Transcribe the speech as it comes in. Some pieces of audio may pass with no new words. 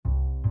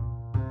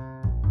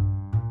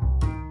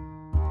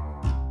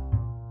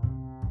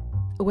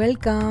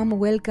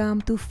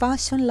Welcome to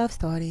Fashion Love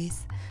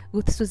Stories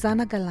with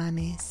Susanna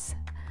Galanis.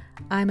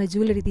 I'm a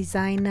jewelry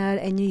designer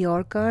and New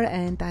Yorker,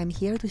 and I'm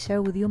here to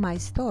share with you my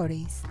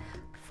stories.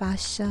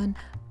 Fashion,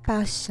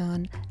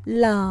 passion,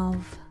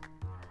 love,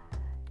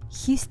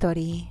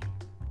 history,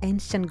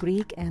 ancient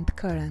Greek and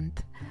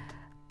current,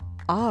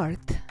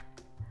 art,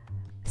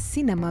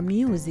 cinema,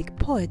 music,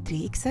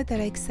 poetry,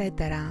 etc.,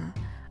 etc.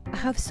 I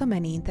have so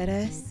many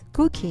interests.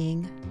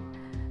 Cooking,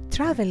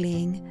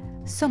 traveling,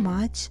 so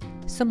much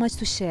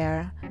to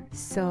share.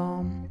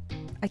 So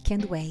I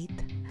can't wait.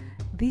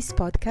 This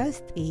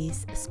podcast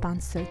is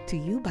sponsored to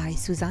you by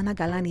Susanna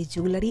Galani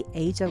Jewelry,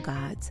 Age of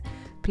Gods.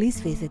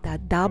 Please visit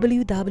at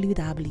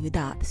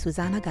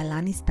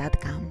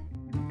www.susannagalanis.com.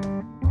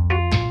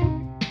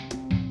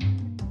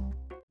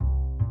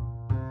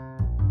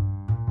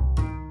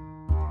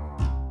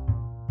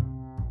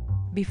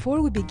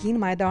 Before we begin,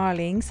 my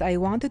darlings, I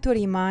wanted to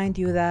remind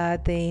you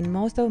that in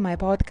most of my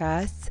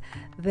podcasts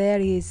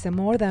there is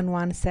more than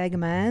one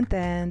segment,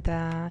 and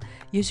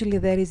usually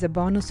there is a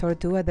bonus or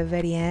two at the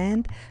very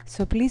end.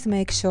 So please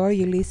make sure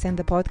you listen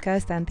the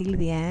podcast until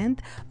the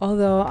end.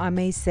 Although I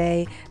may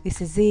say this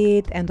is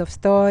it, end of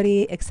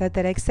story,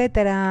 etc.,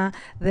 etc.,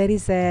 there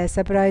is a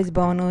surprise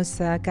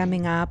bonus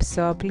coming up.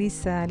 So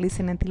please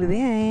listen until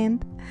the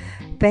end.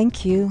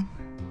 Thank you.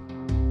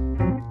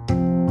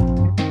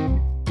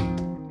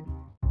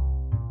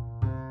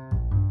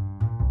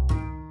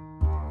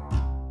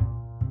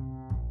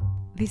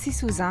 This is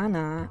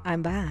Susanna.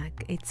 I'm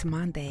back. It's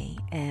Monday,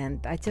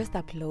 and I just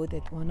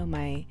uploaded one of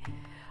my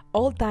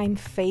all-time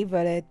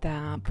favorite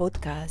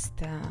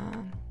podcasts,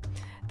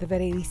 the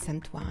very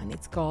recent one.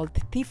 It's called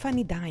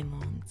Tiffany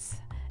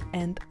Diamonds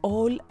and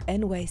All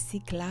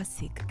NYC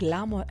Classic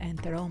Glamour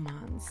and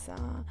Romance.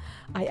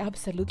 I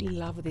absolutely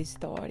love this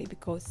story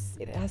because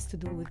it has to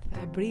do with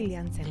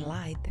brilliance and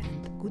light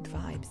and good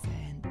vibes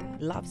and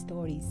love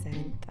stories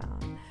and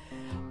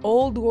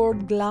old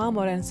world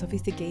glamour and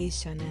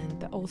sophistication,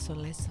 and also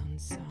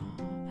lessons,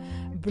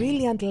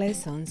 brilliant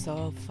lessons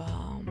of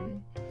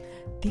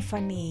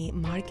Tiffany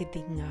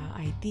marketing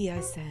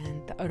ideas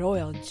and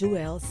royal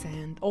jewels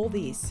and all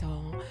this.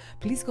 So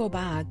please go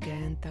back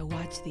and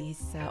watch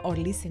this or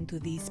listen to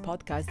this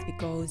podcast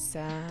because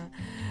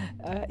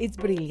it's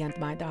brilliant,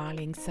 my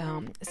darlings.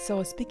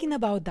 So speaking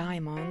about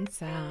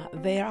diamonds,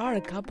 there are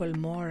a couple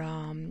more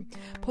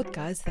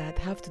podcasts that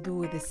have to do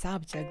with the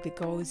subject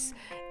because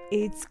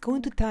it's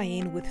going to tie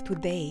in with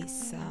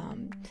today's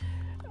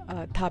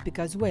topic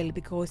as well,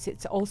 because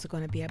it's also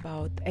going to be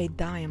about a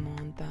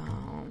diamond,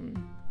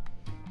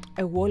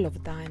 a wall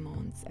of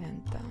diamonds,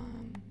 and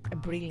a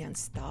brilliant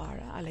star,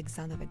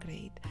 Alexander the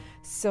Great.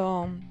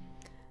 So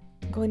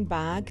going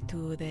back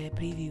to the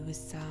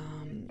previous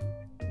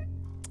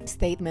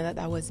statement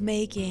that I was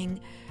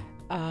making,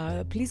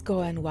 please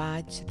go and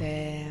watch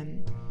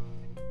and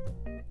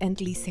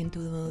listen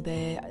to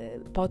the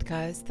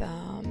podcast.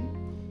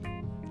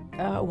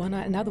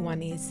 Another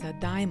one is a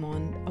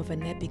Diamond of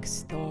an Epic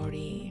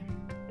Story.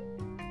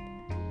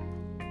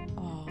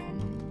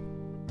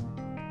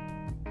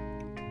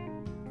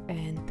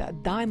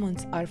 And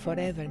Diamonds Are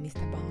Forever,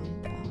 Mr.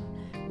 Bond,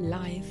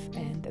 Life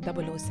and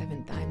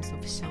 007 Times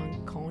of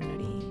Sean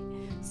Connery.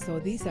 So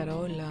these are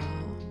all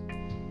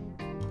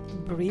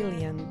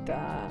brilliant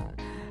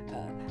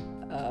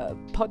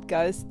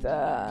podcast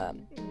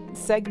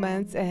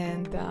segments,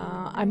 and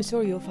I'm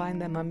sure you'll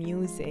find them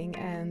amusing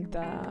and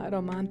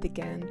romantic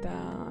and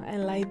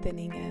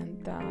enlightening,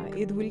 and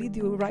it will lead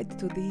you right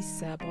to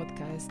this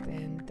podcast,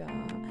 and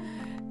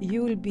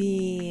you will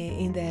be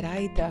in the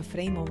right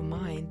frame of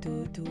mind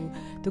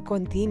to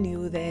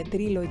continue the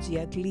trilogy,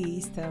 at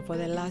least for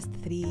the last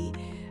three,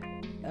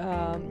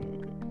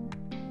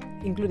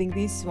 including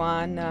this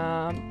one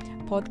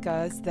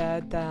podcast,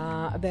 that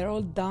they're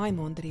all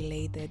diamond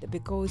related,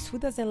 because who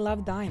doesn't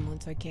love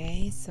diamonds?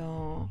 Okay,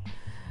 so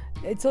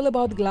it's all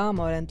about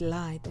glamour and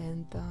light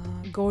and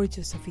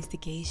gorgeous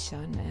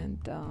sophistication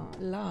and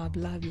love.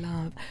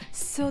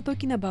 So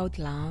talking about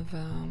love,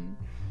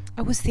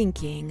 I was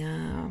thinking,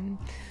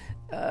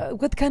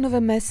 what kind of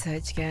a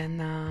message can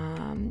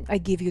I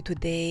give you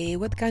today?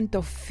 What kind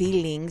of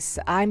feelings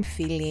I'm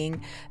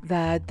feeling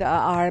that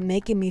are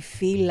making me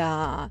feel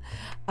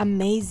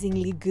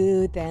amazingly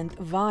good and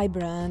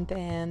vibrant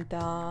and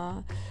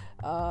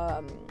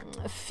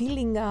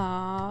feeling,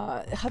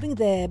 having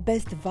the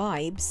best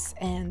vibes?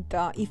 And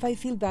if I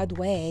feel that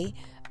way,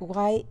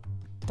 why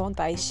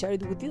don't I share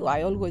it with you?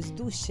 I always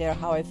do share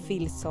how I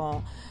feel.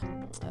 So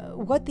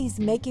what is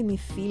making me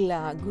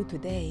feel good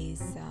today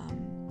is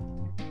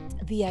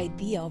the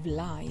idea of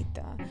light,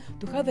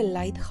 to have a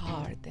light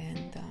heart,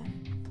 and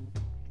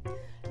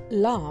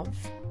love,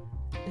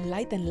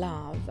 light and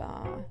love,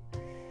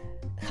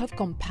 have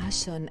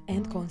compassion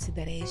and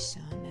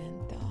consideration,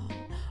 and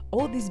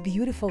all these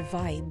beautiful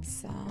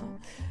vibes,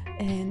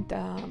 and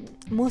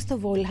most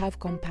of all have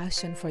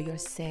compassion for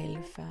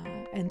yourself,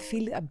 and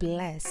feel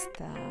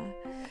blessed,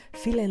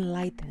 feel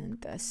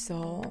enlightened.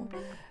 So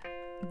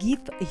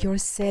give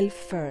yourself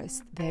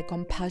first the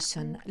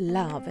compassion,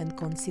 love and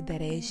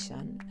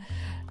consideration.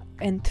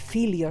 and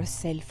fill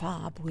yourself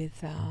up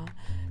with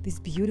this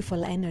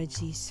beautiful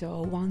energy.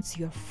 So once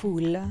you're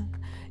full,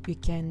 you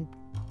can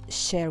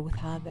share with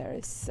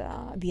others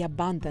the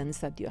abundance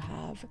that you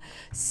have.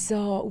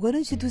 So why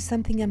don't you do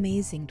something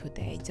amazing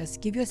today?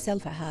 Just give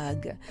yourself a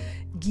hug,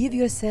 give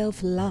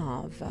yourself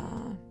love,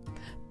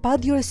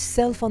 pat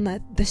yourself on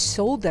the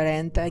shoulder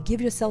and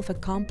give yourself a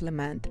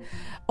compliment.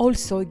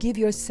 Also give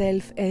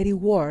yourself a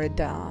reward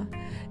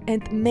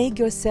and make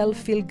yourself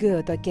feel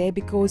good, okay?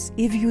 Because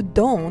if you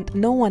don't,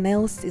 no one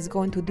else is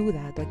going to do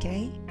that,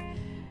 okay?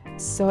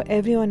 So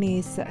everyone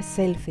is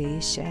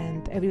selfish,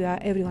 and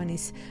everyone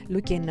is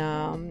looking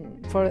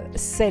for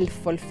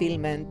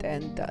self-fulfillment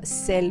and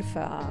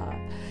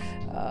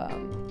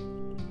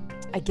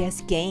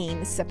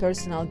gains,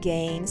 personal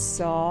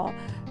gains.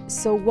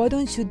 So why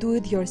don't you do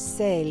it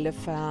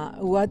yourself,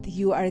 what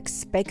you are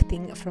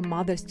expecting from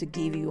others to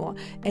give you,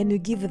 and you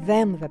give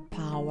them the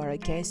power,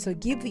 okay? So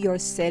give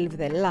yourself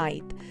the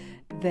light,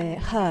 the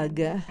hug,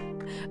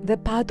 the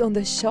pat on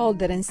the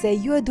shoulder, and say,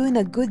 you are doing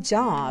a good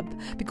job,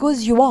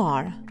 because you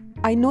are.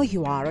 I know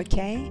you are,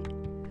 okay?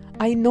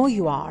 I know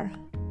you are.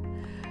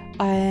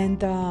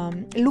 And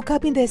look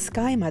up in the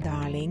sky, my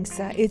darlings.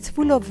 It's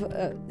full of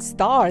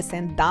stars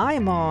and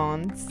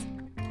diamonds.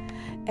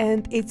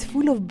 And it's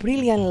full of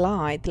brilliant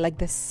light, like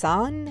the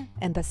sun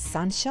and the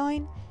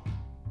sunshine.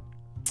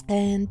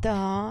 And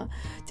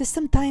just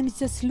sometimes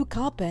just look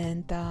up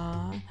and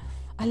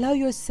allow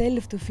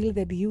yourself to feel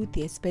the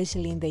beauty,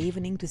 especially in the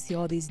evening, to see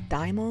all these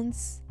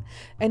diamonds.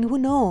 And who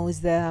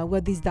knows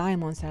what these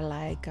diamonds are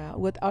like,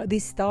 what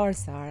these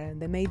stars are.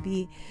 They may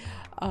be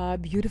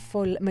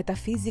beautiful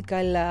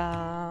metaphysical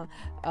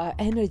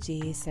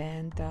energies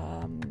and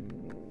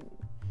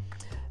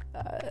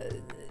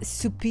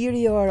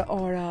superior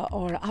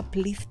or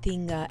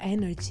uplifting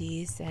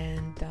energies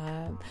and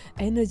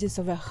energies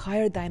of a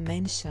higher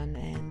dimension.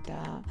 And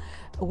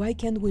why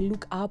can't we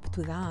look up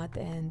to that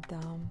and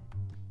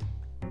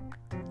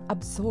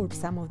absorb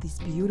some of this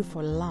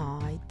beautiful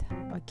light,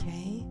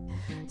 okay?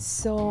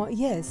 So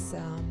yes,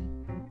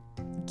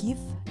 give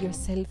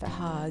yourself a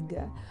hug,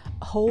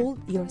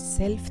 hold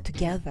yourself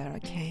together,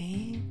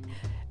 okay?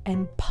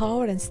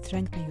 Empower and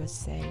strengthen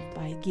yourself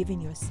by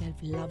giving yourself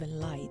love and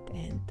light.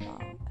 And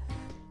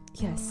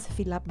yes,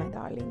 fill up, my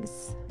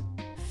darlings,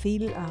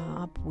 fill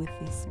up with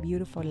this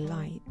beautiful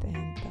light,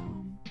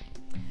 and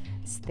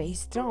stay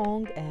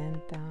strong,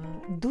 and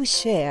do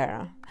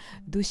share.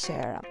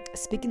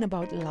 Speaking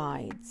about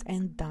lights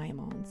and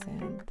diamonds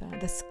and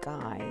the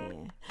sky,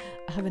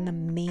 I have an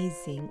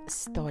amazing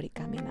story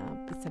coming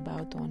up. It's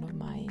about one of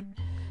my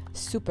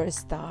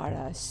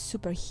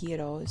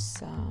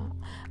superheroes,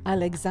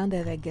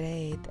 Alexander the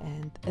Great,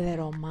 and the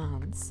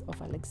romance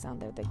of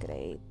Alexander the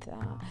Great,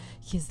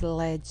 his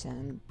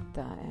legend,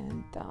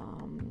 and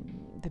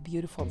the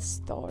beautiful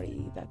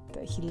story that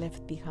he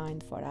left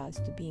behind for us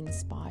to be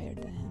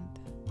inspired and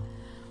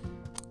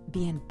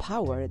be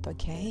empowered,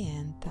 okay?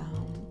 And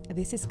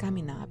this is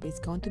coming up. It's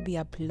going to be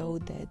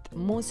uploaded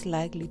most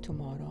likely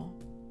tomorrow,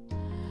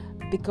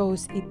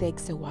 because it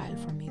takes a while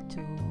for me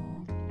to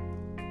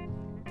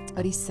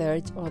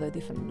research all the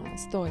different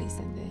stories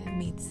and the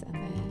myths and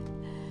the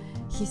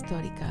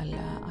historical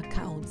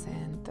accounts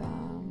and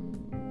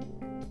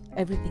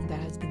everything that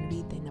has been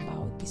written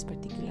about this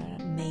particular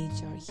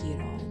major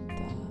hero and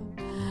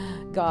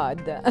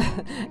god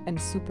and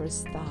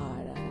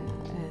superstar.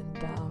 And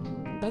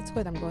that's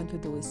what I'm going to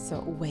do, is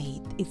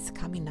wait. It's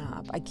coming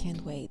up. I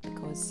can't wait,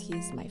 because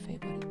he's my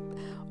favorite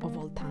of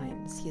all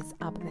times. He's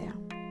up there.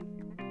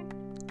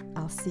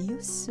 I'll see you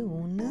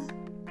soon.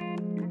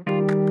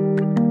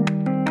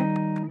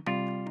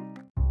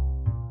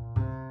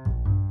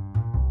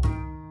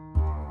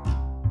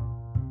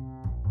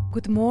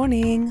 Good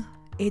morning.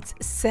 It's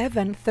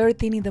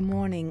 7:13 in the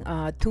morning,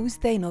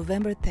 Tuesday,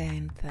 November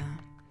 10th.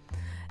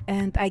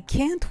 And I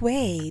can't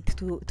wait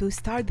to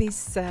start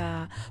this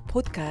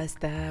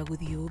podcast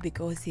with you,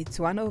 because it's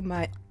one of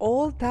my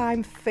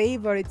all-time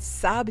favorite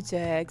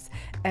subjects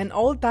and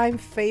all-time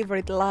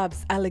favorite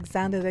loves,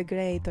 Alexander the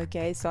Great,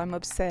 okay? So I'm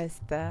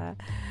obsessed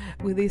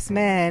with this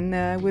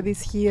man, with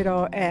this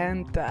hero,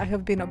 and I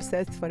have been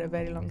obsessed for a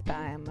very long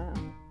time.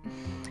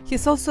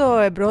 He's also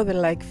a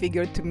brother-like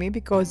figure to me,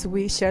 because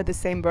we share the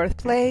same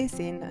birthplace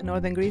in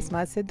northern Greece,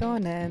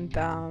 Macedon, and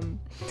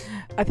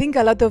I think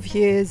a lot of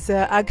his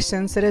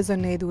actions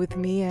resonate with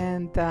me,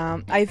 and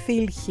I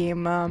feel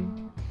him.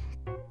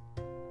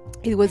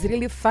 It was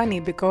really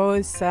funny,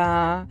 because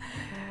I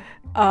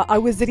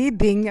was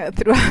reading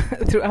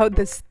throughout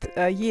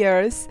the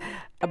years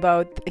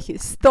about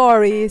his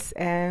stories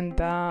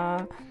and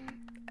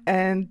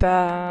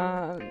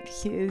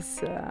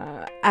his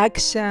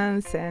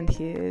actions and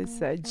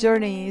his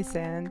journeys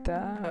and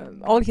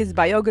all his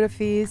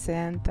biographies.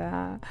 And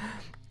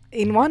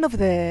in one of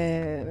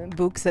the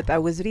books that I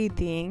was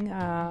reading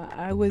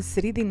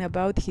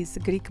about his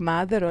Greek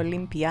mother,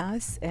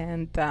 Olympias.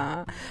 And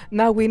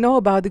now we know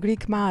about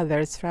Greek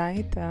mothers,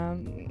 right?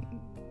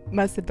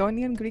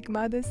 Macedonian Greek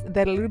mothers.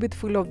 They're a little bit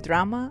full of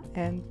drama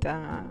and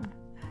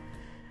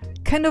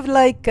kind of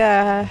like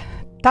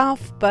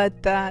tough,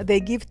 but they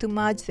give too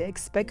much, they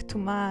expect too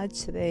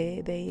much,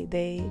 they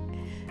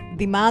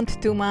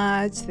demand too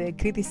much, they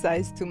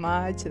criticize too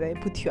much, they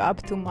put you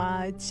up too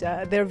much.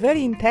 They're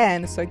very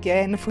intense,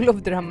 okay, and full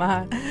of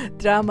drama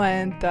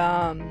and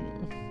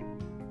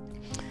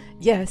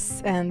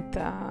yes, and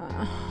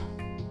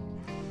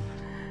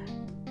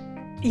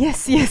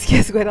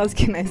yes. What else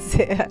can I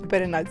say? I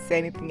better not say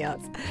anything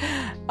else.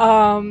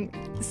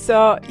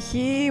 So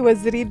he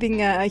was reading.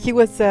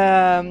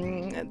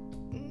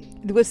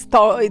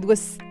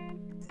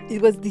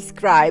 It was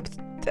described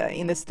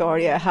in the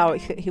story how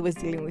he was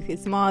dealing with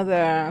his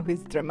mother,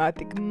 his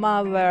dramatic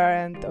mother,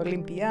 and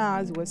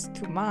Olympias was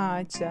too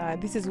much.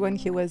 This is when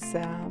he was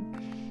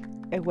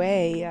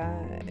away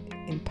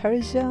in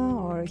Persia,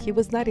 or he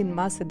was not in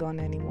Macedon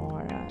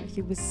anymore.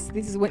 This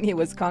is when he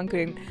was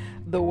conquering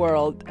the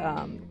world.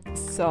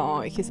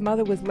 So his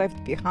mother was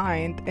left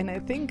behind, and I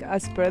think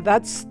as per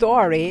that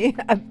story,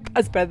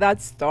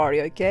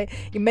 okay,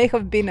 it may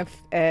have been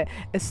a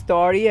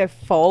story, a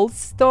false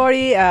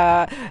story.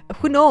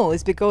 Who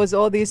knows? Because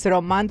all these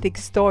romantic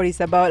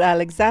stories about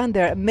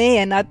Alexander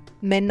may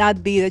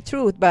not be the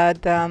truth,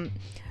 but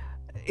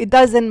it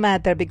doesn't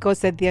matter,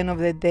 because at the end of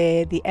the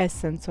day, the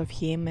essence of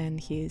him and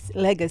his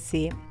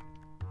legacy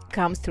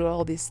comes through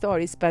all these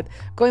stories. But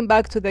going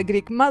back to the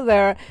Greek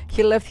mother,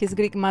 he left his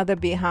Greek mother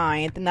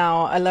behind.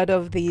 Now, a lot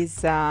of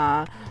these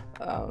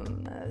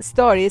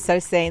stories are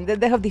saying that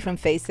they have different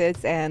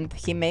faces, and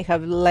he may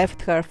have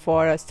left her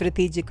for a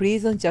strategic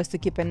reason, just to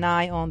keep an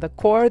eye on the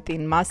court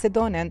in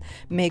Macedon and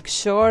make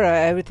sure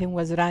everything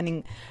was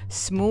running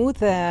smooth.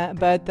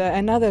 But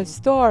another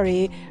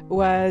story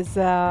was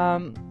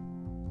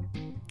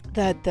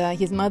that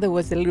his mother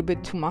was a little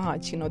bit too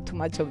much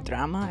of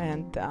drama,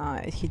 and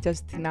he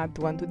just did not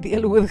want to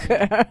deal with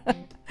her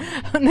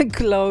on a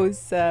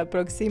close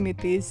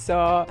proximity.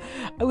 So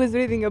I was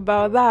reading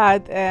about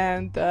that,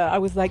 and I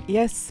was like,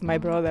 yes, my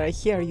brother, I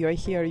hear you,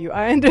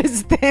 I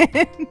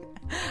understand.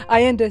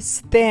 I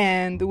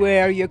understand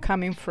where you're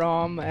coming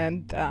from,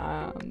 and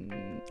I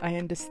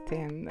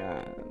understand.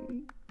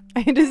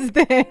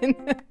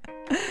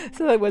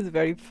 So that was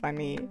very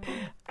funny.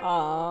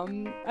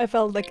 I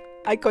felt like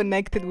I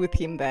connected with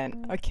him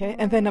then, okay?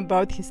 And then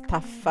about his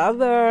tough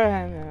father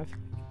and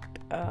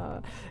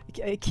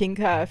King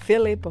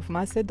Philip of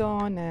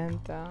Macedon, and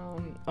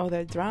all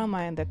the drama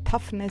and the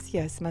toughness.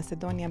 Yes,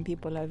 Macedonian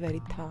people are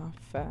very tough.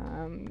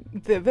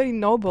 They're very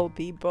noble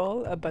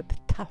people, but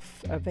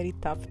tough, very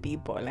tough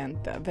people, and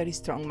very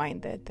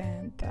strong-minded,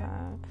 and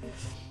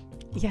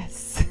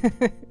yes,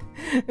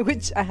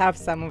 which I have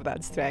some of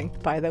that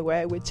strength, by the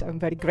way, which I'm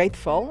very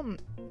grateful.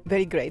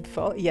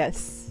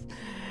 Yes,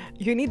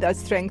 you need that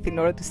strength in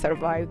order to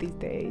survive these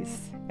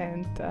days,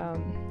 and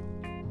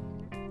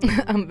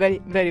I'm very,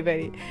 very,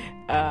 very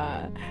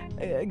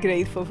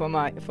grateful for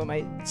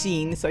my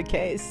genes.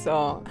 Okay,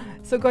 so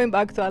going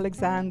back to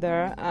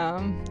Alexander,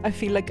 I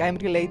feel like I'm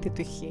related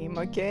to him.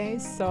 Okay,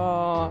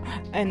 so,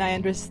 and I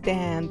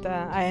understand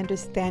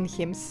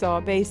him.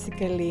 So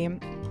basically,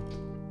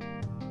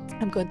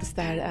 I'm going to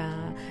start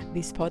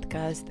this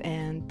podcast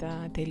and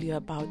tell you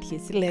about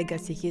his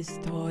legacy, his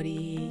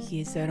story,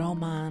 his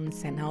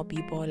romance, and how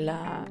people,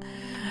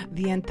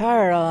 the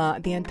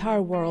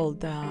entire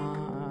world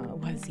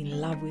was in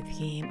love with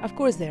him. Of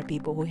course, there are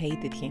people who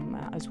hated him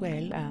as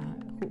well.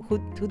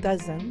 Who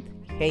doesn't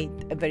hate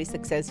a very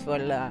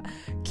successful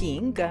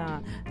king?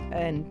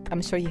 And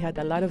I'm sure he had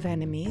a lot of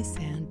enemies,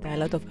 and a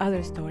lot of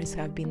other stories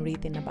have been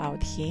written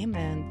about him,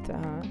 and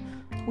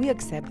we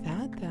accept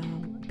that.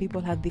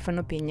 People have different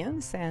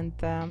opinions, and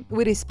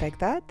we respect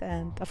that,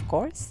 and of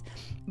course.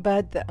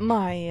 But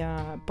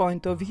my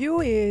point of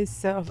view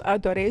is of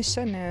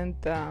adoration and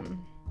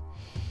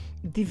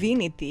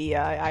divinity.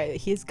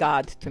 He's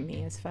God to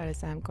me, as far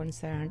as I'm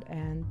concerned,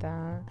 and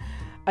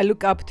I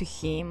look up to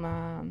him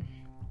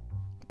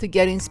to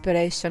get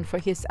inspiration for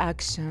his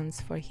actions,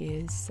 for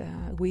his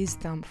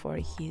wisdom, for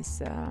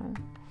his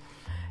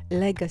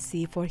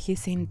legacy, for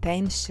his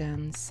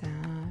intentions,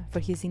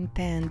 for his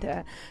intent.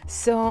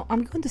 So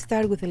I'm going to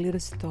start with a little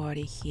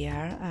story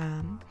here,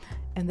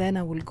 and then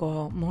I will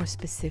go more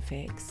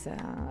specifics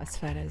as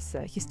far as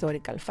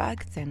historical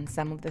facts and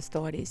some of the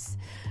stories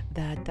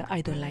that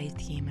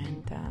idolized him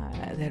and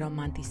they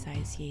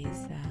romanticize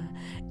his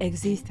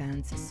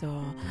existence.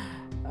 So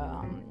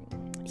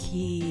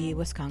he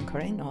was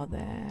conquering all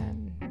the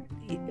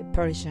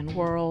Persian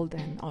world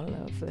and all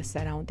of the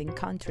surrounding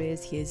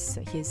countries.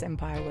 His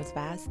empire was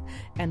vast,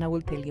 and I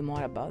will tell you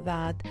more about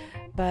that.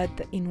 But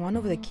in one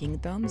of the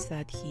kingdoms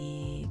that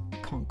he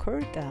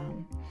conquered,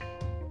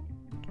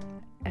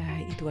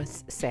 it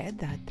was said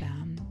that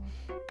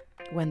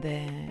when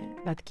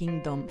that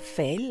kingdom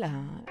fell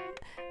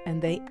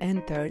and they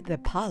entered the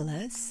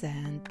palace,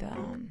 and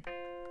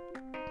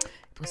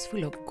it was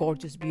full of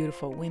gorgeous,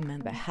 beautiful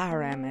women, the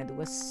harem. It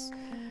was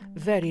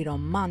very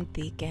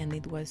romantic, and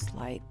it was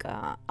like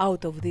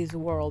out of this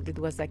world. It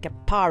was like a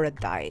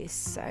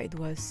paradise. It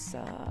was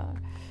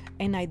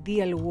an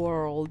ideal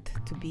world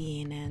to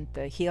be in, and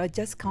he had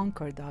just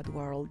conquered that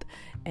world,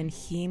 and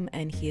him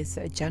and his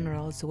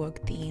generals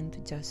walked in to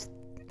just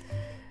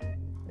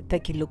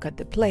take a look at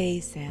the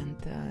place and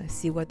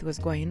see what was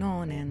going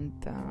on. And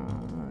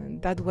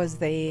that was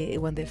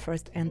when they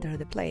first entered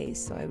the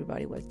place. So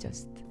everybody was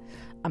just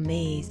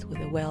amazed with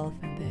the wealth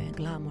and the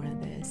glamour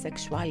and the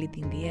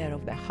sexuality in the air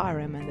of the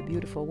harem and the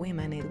beautiful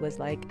women. It was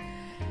like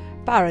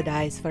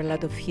paradise for a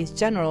lot of his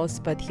generals,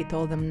 but he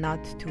told them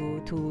not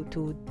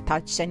to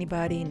touch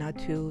anybody, not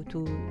to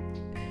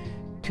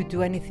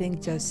do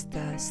anything, just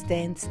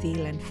stand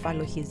still and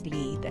follow his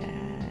lead.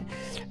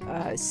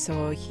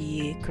 So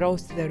he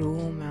crossed the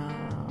room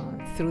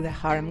through the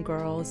harem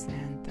girls,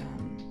 and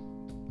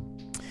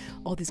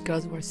all these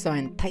girls were so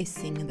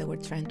enticing, and they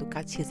were trying to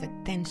catch his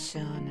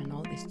attention, and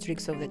all these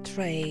tricks of the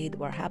trade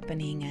were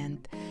happening,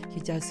 and he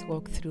just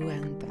walked through,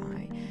 and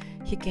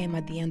he came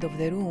at the end of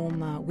the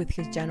room with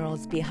his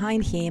generals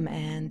behind him,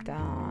 and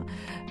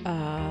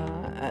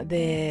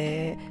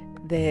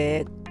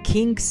the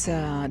king's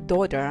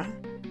daughter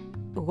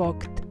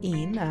walked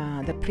in,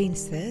 the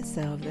princess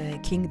of the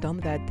kingdom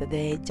that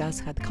they just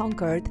had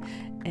conquered,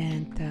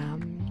 and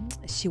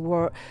she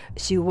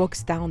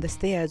walks down the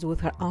stairs with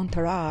her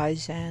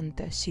entourage, and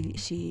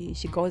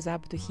she goes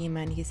up to him,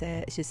 and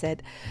she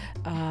said,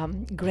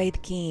 "Great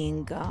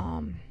king,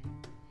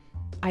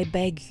 I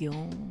beg you,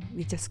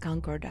 you just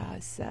conquered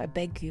us. I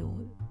beg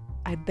you,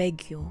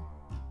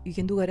 you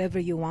can do whatever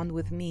you want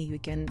with me. You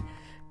can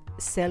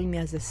sell me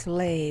as a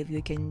slave,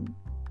 you can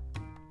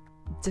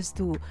just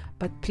do,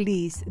 but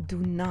please do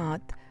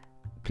not,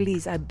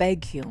 please, I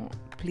beg you,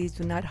 please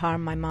do not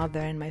harm my mother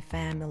and my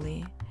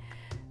family."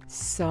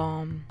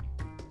 So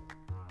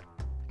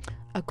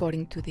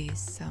according to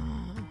this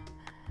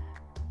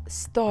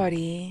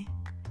story,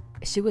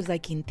 she was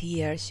like in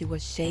tears, she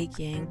was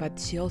shaking, but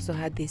she also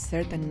had this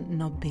certain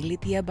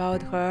nobility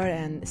about her,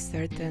 and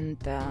certain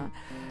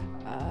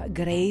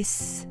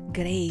grace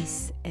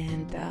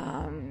and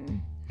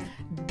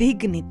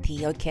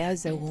dignity, okay,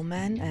 as a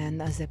woman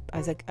and as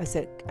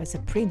a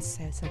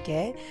princess,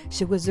 okay.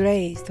 She was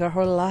raised her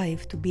whole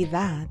life to be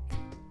that.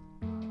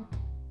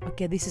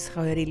 Okay, this is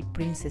how a real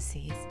princess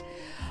is.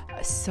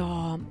 So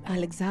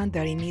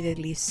Alexander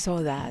immediately saw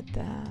that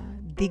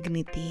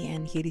dignity,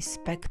 and he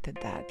respected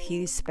that.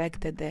 He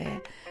respected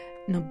the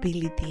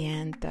nobility,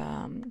 and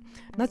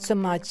not so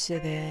much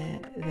the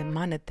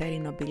monetary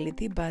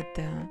nobility, but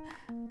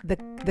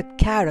the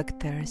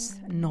character's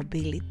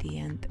nobility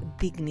and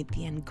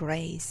dignity and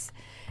grace.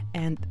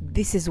 And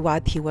this is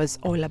what he was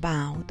all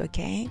about,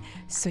 okay?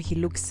 So he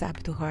looks up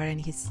to her, and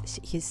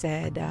he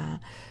said,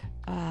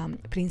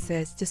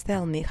 "Princess, just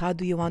tell me, how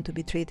do you want to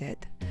be treated?"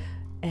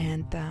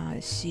 And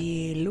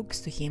she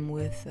looks to him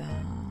with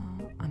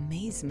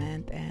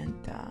amazement and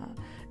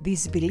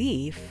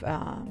disbelief.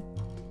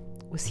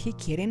 Was he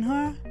kidding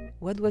her?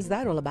 What was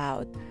that all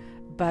about?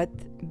 But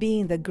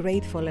being the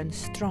grateful and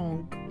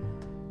strong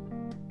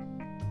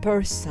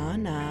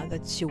person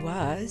that she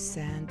was,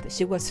 and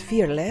she was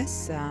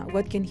fearless,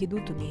 what can he do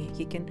to me?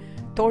 He can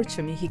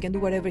torture me, he can do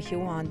whatever he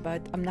wants,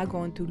 but I'm not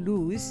going to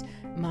lose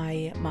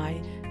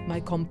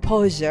my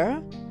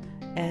composure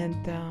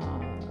and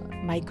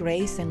my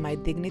grace and my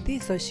dignity.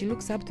 So she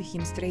looks up to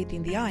him straight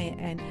in the eye,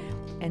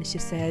 and she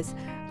says,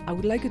 "I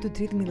would like you to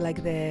treat me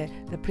like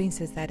the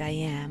princess that I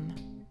am."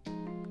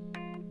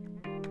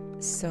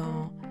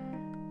 So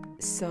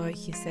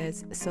he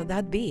says, "So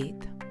that be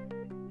it."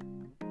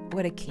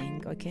 What a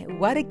king, okay?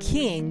 What a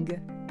king!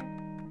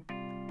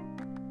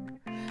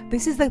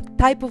 This is the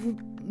type of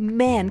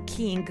man,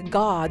 king,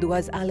 God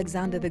was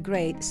Alexander the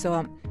Great.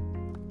 So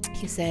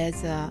he says,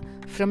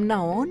 from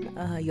now on,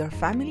 your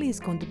family is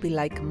going to be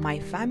like my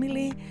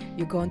family.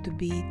 You're going to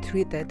be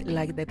treated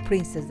like the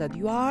princess that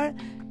you are,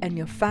 and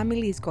your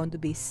family is going to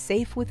be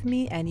safe with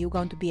me, and you're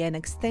going to be an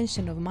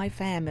extension of my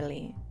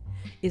family.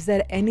 Is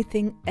there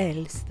anything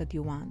else that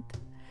you want?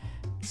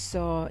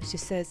 So she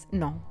says,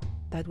 "No,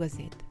 that was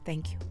it.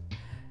 Thank you."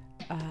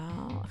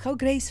 How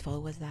graceful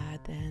was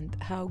that, and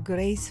how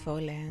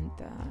graceful and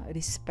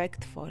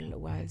respectful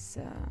was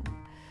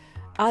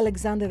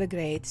Alexander the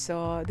Great.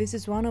 So this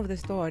is one of the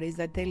stories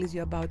that tells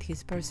you about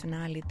his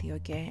personality,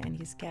 okay, and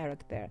his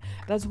character.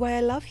 That's why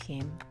I love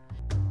him.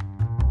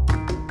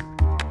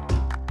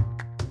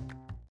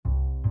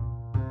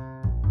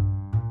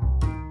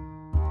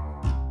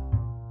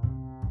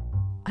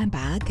 I'm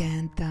back,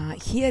 and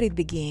here it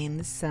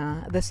begins,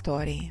 the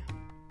story.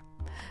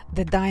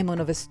 The diamond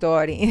of a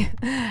story.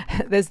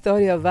 The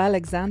story of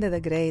Alexander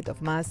the Great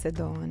of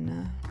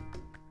Macedon.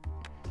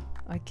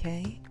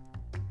 Okay.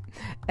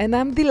 And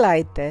I'm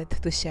delighted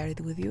to share it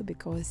with you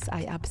because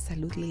I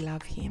absolutely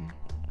love him.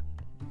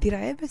 Did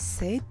I ever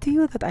say to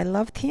you that I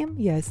loved him?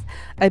 Yes,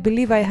 I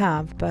believe I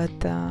have,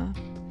 but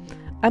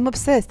I'm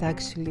obsessed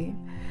actually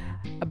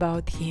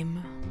about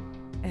him.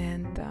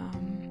 And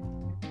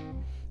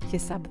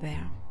he's up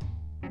there.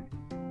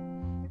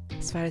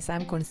 As far as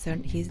I'm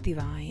concerned, he's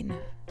divine.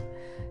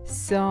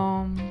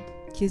 So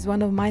he's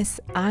one of my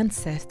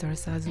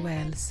ancestors as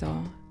well. So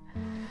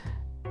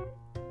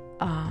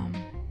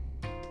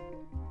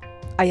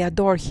I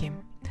adore him.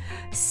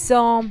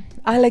 So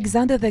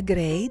Alexander the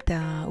Great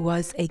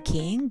was a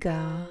king,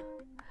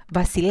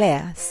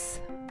 Basileus.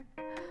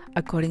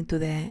 according to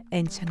the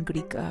ancient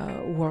Greek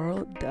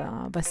world,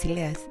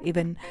 Basileas,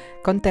 even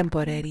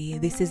contemporary.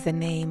 This is the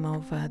name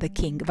of the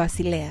king,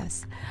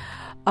 Basileas.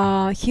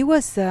 He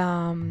was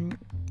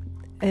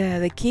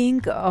the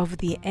king of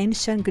the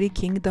ancient Greek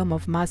kingdom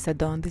of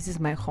Macedon. This is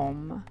my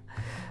home,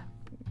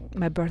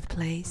 my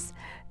birthplace,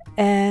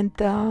 and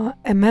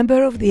a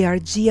member of the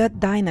Argead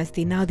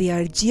dynasty. Now, the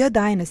Argead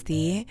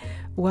dynasty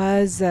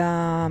was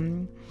a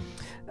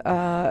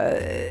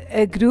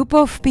group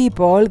of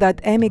people that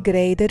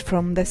emigrated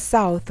from the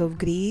south of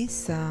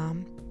Greece,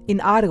 in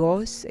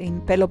Argos,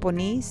 in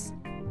Peloponnese.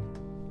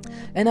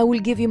 And I will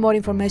give you more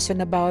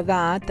information about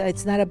that.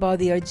 It's not about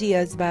the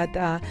Argeads, but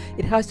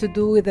it has to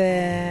do with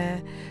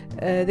the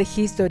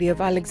history of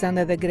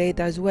Alexander the Great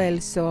as well.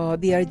 So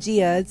the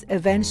Argeads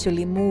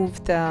eventually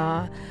moved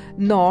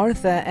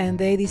north, and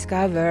they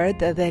discovered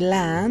the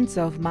lands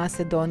of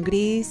Macedon,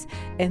 Greece,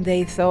 and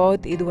they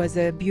thought it was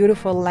a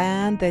beautiful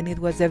land, and it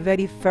was a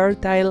very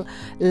fertile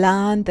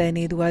land, and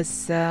it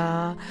was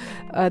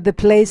the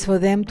place for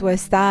them to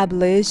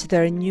establish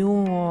their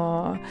new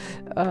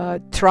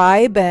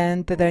tribe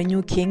and their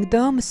new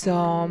kingdom,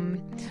 so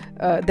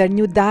their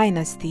new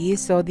dynasty.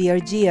 So the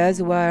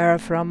Argeads were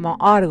from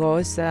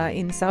Argos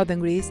in southern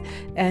Greece,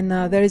 and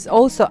there is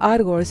also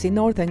Argos in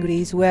northern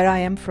Greece, where I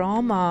am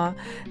from.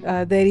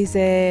 There is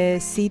a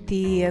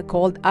city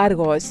called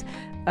Argos,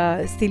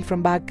 still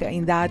from back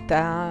in that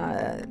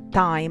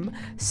time.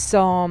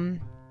 So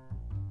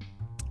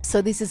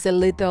this is a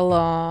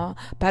little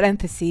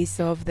parenthesis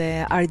of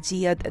the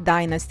Argead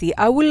dynasty.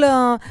 I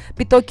will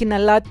be talking a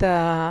lot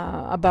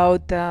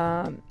about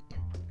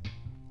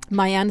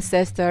my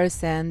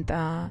ancestors and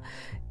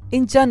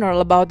in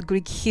general about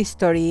Greek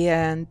history,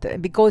 and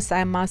because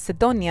I'm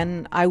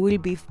Macedonian, I will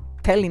be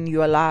telling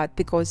you a lot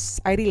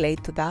because I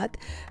relate to that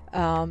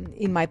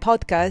in my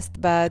podcast,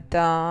 but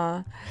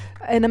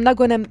and I'm not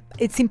gonna,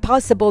 it's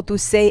impossible to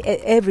say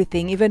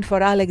everything, even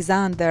for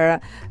Alexander.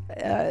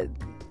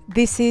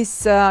 This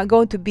is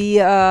going to be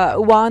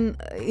one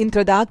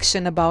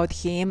introduction about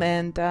him,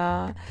 and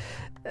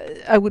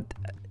I would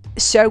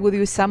share with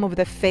you some of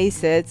the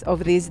facets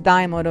of this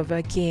diamond of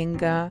a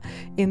king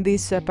in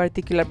this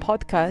particular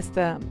podcast.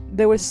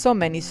 There were so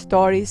many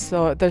stories,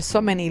 so there's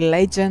so many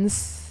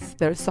legends,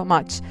 there's so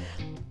much.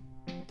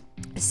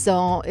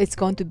 So it's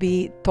going to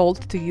be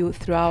told to you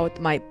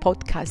throughout my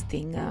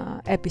podcasting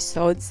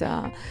episodes.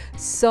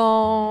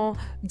 So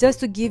just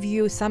to give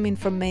you some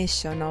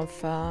information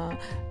of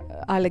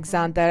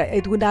Alexander,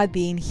 it would not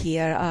be in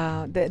here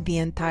the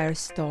entire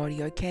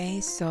story, okay?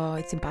 So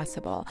it's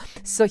impossible.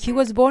 So he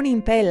was born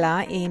in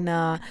Pella in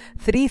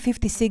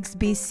 356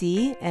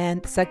 BC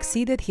and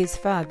succeeded his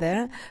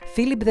father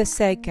Philip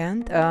II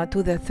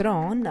to the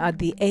throne at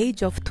the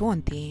age of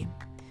 20.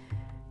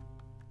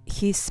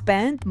 He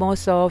spent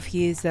most of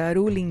his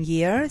ruling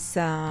years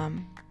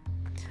on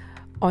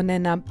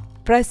an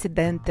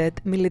unprecedented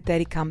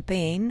military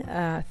campaign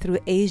through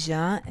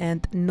Asia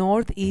and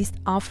Northeast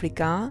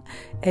Africa,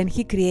 and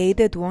he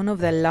created one of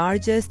the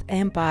largest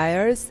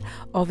empires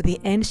of the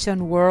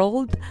ancient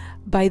world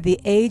by the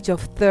age of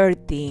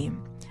 30,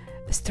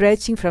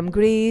 stretching from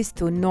Greece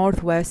to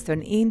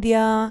northwestern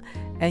India,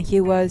 and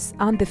he was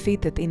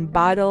undefeated in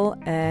battle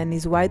and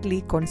is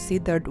widely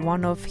considered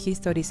one of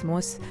history's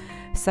most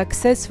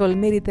successful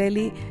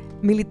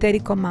military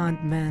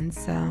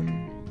commandments.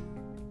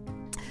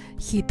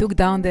 He took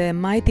down the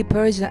mighty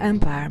Persian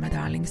Empire, my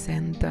darlings,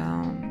 and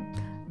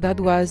that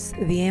was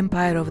the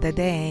empire of the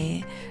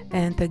day.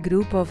 And a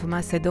group of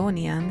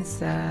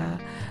Macedonians,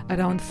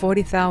 around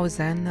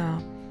 40,000,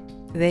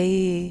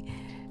 they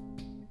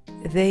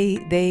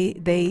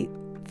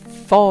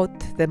fought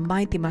the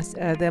mighty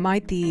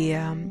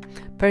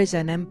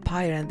Persian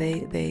Empire, and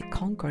they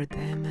conquered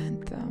them.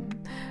 And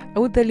I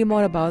will tell you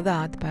more about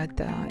that,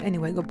 but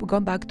anyway,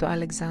 going back to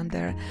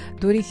Alexander.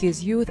 During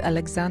his youth,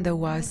 Alexander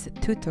was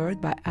tutored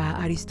by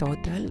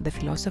Aristotle, the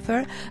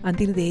philosopher,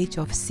 until the age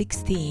of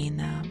 16.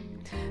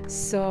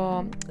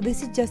 So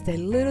this is just a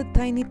little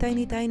tiny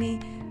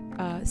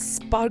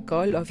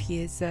sparkle of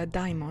his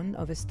diamond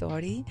of a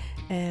story,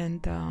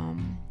 and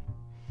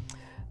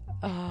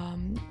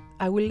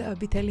I will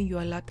be telling you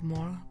a lot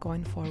more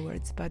going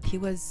forwards. But he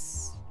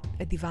was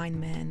a divine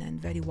man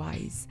and very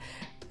wise,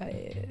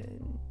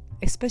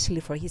 especially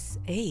for his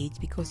age,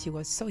 because he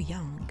was so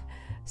young.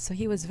 So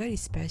he was very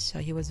special.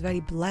 He was very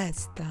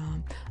blessed.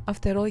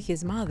 After all,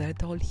 his mother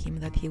told him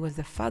that he was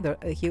the father.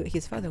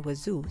 His father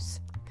was Zeus.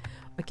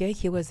 Okay,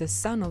 he was the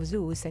son of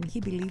Zeus, and he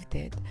believed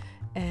it.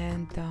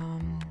 And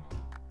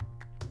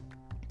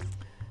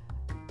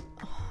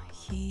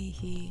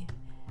he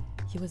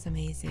was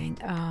amazing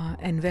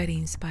and very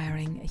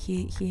inspiring.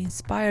 He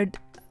inspired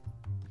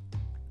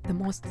the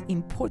most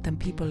important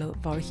people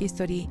of our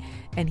history,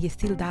 and he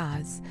still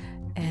does.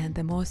 And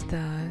the most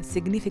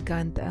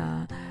significant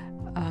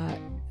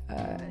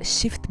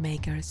shift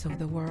makers of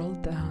the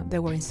world, they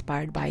were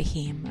inspired by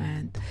him,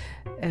 and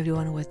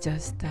everyone was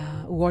just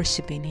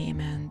worshipping him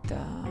and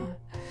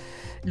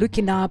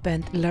looking up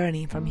and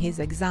learning from his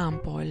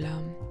example.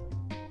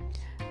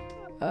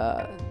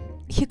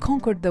 he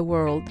conquered the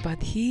world,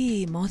 but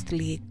he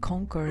mostly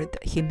conquered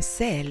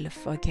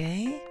himself,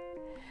 okay?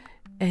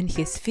 And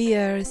his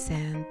fears,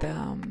 and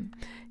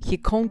he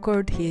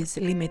conquered his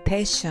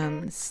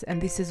limitations,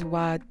 and this is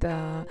what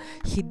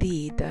he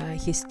did.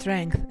 His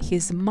strength,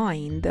 his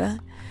mind,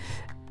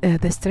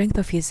 the strength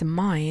of his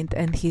mind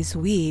and his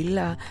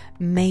will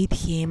made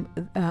him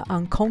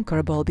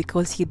unconquerable,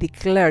 because he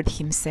declared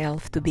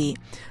himself to be.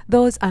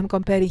 Thus, I'm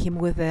comparing him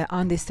with the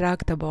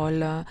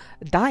indestructible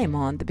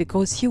diamond,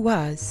 because he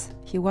was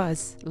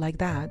like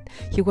that.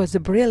 He was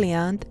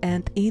brilliant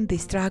and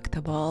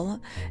indestructible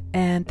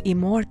and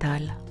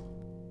immortal.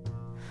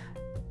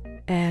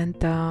 And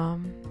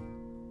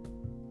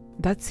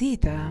that's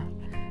it.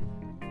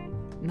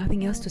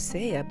 Nothing else to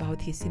say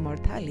about his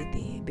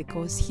immortality,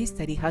 because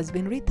history has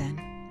been written.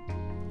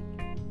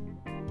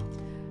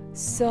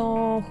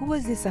 So, who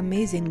was this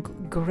amazing,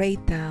 great,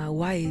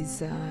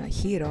 wise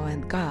hero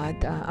and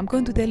God? I'm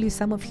going to tell you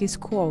some of his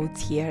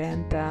quotes here,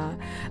 and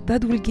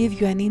that will give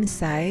you an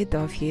insight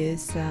of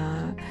his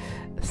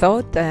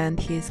thought and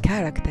his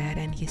character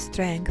and his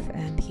strength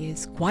and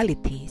his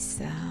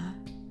qualities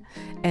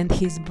and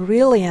his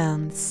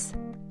brilliance.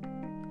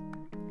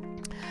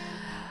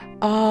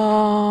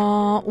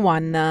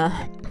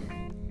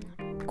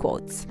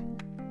 Quotes.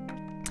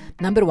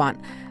 Number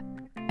 1,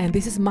 and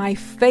this is my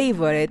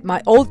favorite,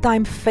 my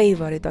all-time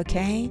favorite,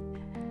 okay?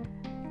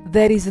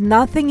 There is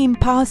nothing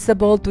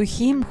impossible to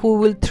him who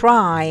will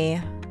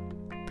try.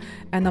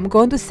 And I'm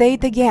going to say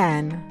it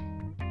again.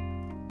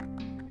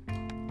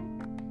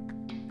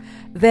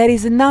 There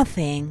is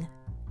nothing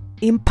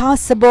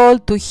impossible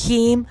to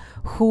him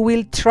who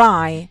will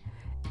try.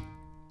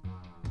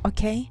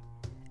 Okay?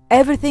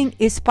 Everything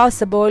is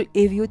possible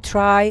if you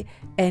try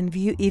and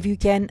if you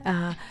can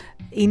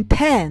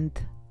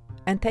intend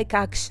and take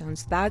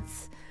actions.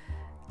 That's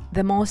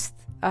the most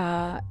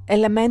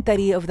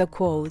elementary of the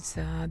quotes.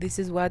 This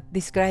is what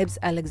describes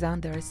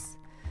Alexander's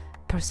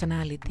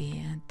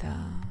personality and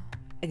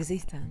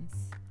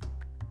existence.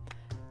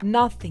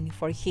 Nothing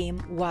for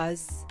him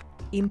was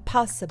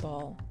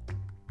impossible.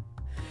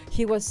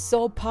 He was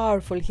so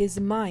powerful,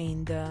 his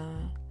mind.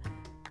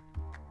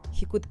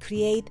 He could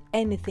create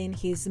anything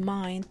his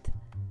mind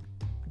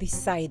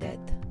decided,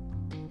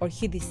 or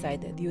he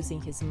decided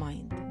using his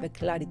mind, the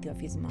clarity of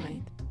his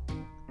mind.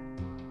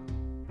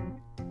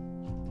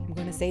 I'm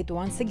going to say it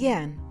once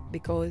again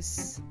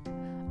because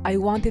I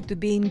want it to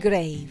be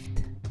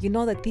engraved. You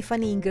know the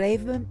Tiffany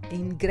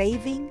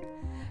engraving?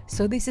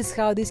 So this is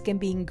how this can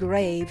be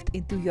engraved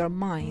into your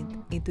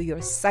mind, into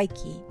your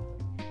psyche,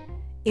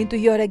 into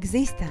your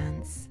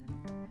existence.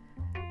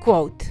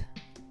 Quote,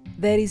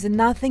 there is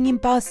nothing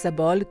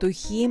impossible to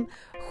him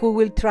who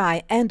will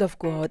try. End of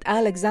quote.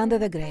 Alexander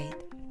the Great.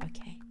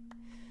 Okay.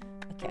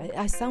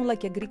 I sound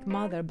like a Greek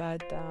mother,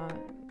 but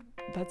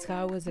that's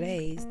how I was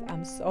raised.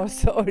 I'm so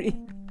sorry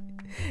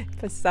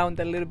if I sound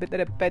a little bit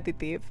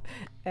repetitive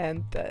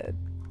and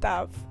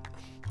tough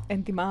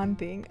and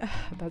demanding.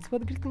 That's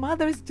what Greek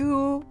mothers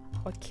do.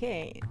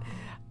 Okay.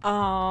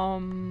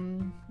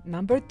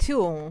 Number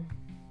 2.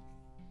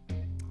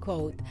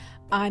 Quote,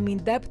 I'm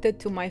indebted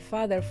to my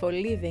father for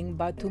living,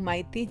 but to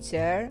my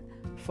teacher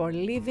for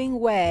living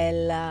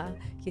well.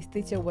 His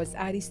teacher was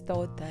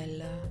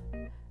Aristotle.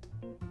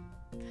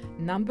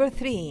 Number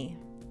 3,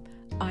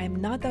 I'm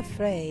not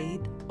afraid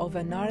of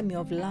an army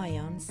of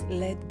lions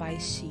led by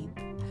sheep.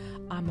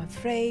 I'm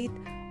afraid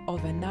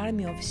of an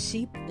army of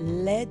sheep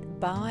led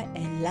by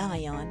a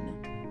lion.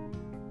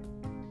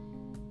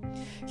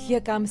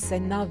 Here comes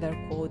another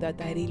quote that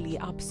I really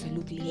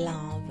absolutely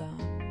love.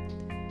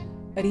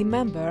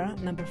 Remember,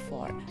 number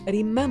 4,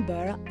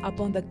 remember,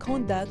 upon the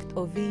conduct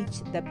of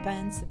each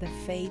depends the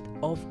fate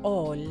of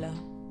all.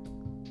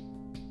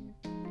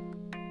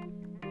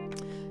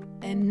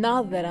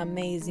 Another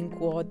amazing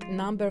quote,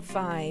 number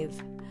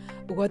 5,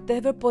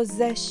 whatever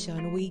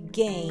possession we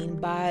gain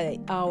by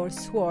our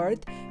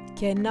sword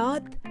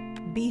cannot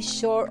be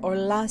sure or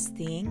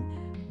lasting,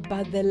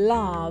 but the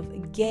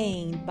love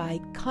gained by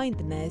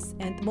kindness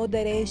and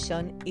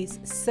moderation is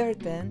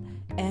certain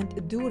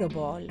and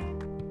durable.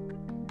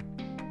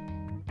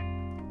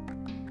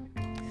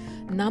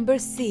 Number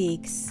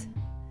 6,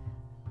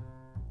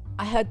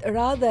 I had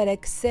rather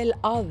excel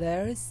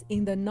others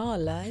in the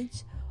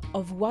knowledge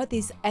of what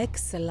is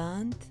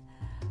excellent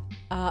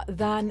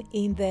than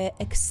in the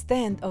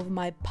extent of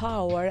my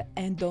power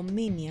and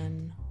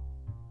dominion.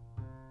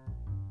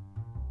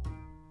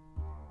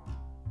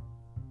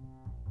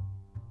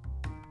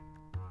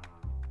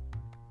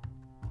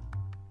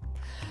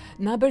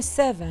 Number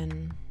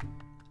 7,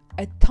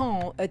 a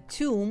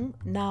tomb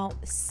now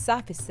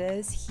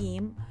suffices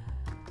him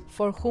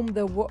for whom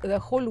the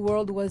whole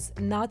world was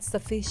not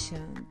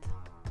sufficient.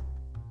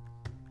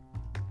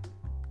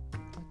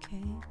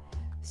 Okay,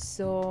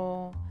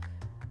 so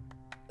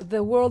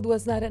the world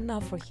was not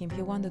enough for him.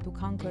 He wanted to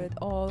conquer it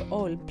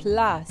all,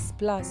 plus,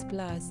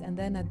 and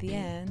then at the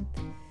end,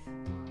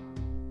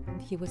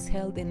 he was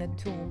held in a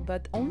tomb.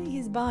 But only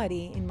his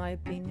body, in my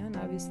opinion,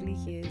 obviously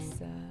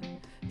his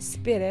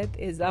spirit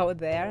is out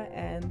there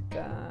and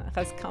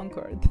has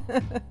conquered.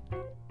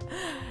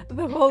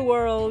 the whole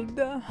world,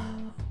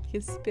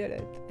 his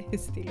spirit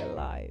is still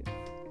alive.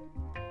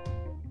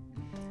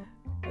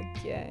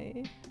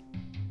 Okay.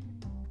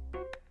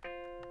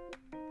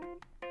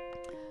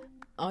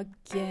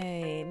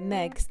 Okay,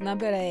 next,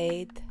 number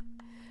 8.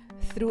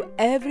 Through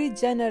every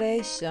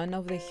generation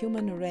of the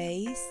human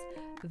race,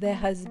 there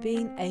has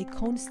been a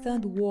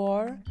constant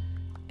war,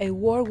 a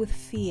war with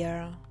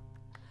fear.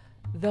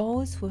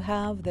 Those who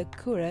have the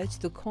courage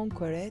to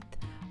conquer it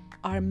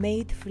are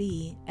made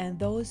free, and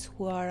those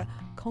who are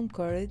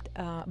conquered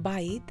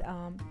by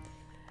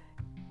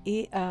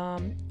it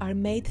are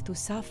made to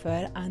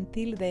suffer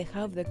until they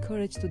have the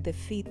courage to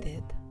defeat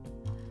it,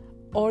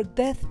 or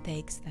death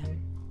takes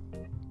them.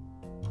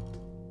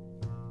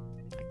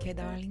 Okay,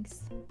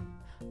 darlings,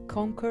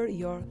 conquer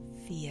your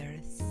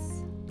fears.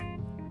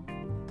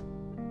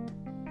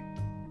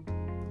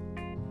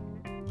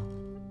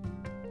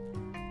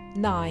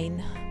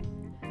 Nine.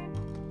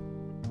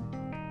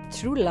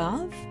 True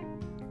love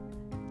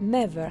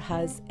never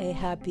has a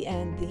happy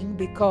ending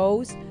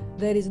because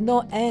there is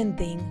no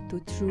ending to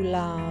true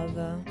love.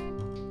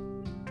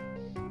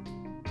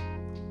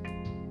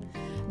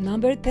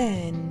 Number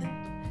 10.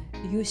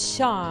 You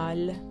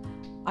shall,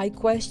 I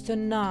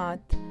question not,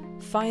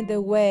 find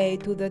a way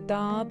to the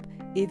top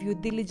if you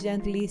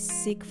diligently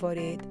seek for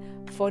it,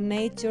 for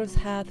nature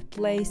hath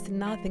placed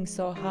nothing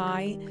so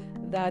high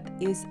that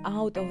is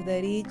out of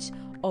the reach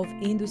of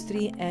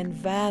industry and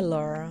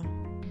valor.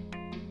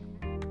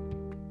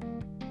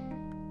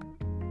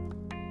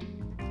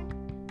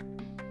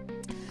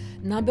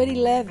 Number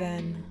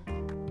 11.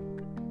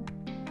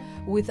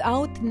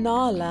 Without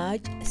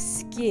knowledge,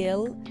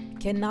 skill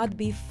cannot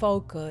be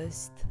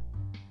focused.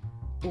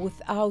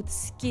 Without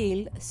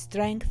skill,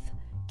 strength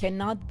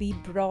cannot be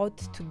brought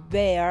to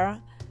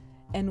bear,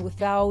 and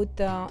without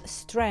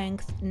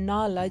strength,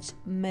 knowledge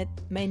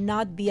may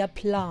not be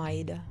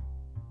applied.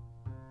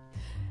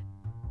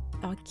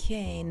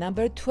 Okay,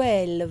 number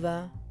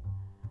 12.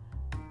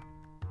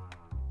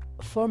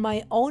 For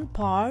my own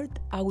part,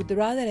 I would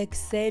rather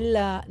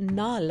excel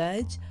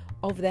knowledge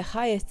of the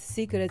highest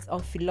secrets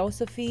of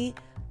philosophy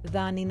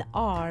than in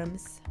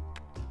arms.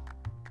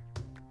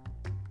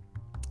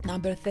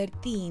 Number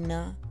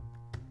 13.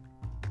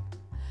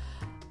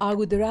 I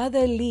would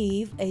rather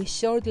live a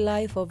short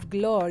life of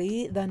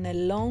glory than a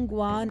long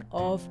one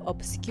of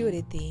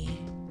obscurity.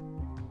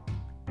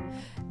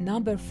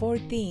 Number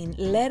 14.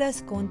 Let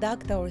us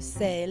conduct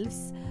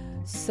ourselves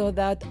so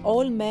that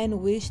all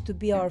men wish to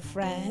be our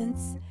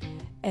friends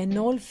and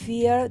all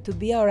fear to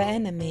be our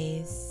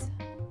enemies.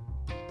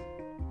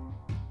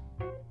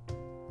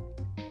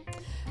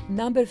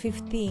 Number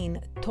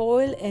 15.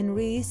 Toil and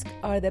risk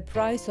are the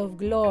price of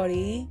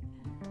glory,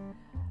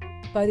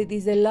 but it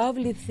is a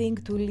lovely thing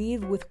to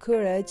live with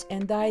courage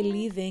and die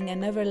living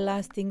an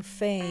everlasting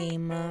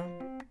fame.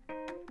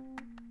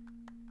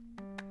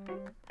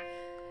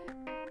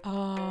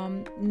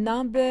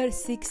 Number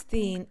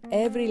 16.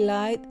 Every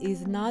light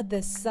is not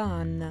the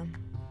sun.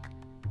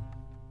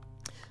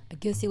 I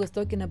guess he was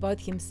talking about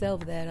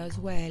himself there as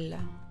well.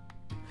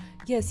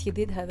 Yes, he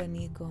did have an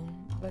ego,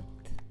 but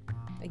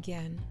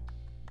again,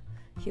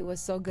 he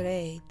was so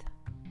great.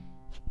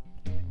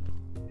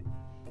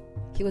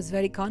 He was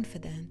very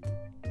confident,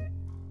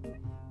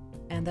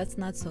 and that's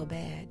not so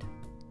bad.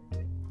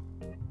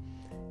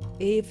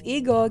 If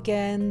ego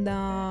can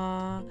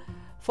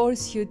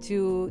force you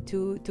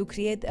to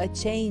create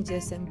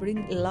changes and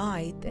bring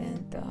light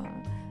and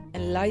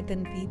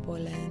enlighten people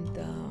and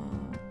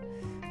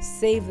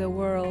save the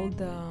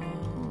world,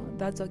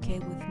 that's okay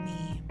with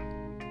me.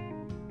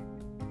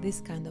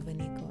 This kind of an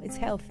ego, it's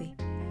healthy.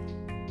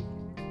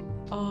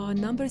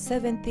 Number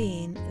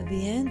 17.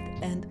 The end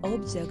and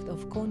object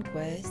of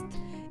conquest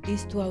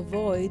is to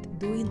avoid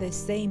doing the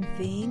same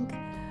thing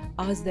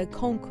as the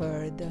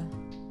conquered.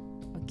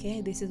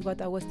 Okay, this is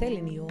what I was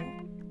telling you.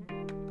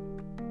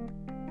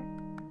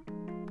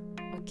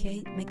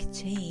 Okay, make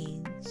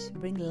change,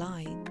 bring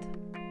light.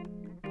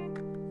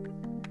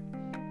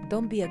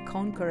 Don't be a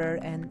conqueror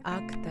and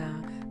act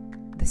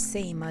the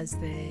same as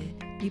the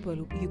people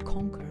you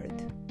conquered.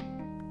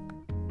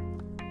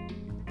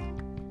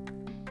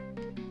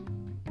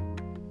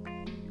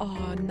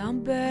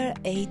 Number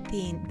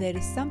 18. There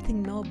is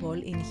something noble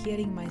in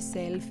hearing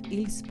myself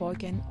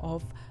ill-spoken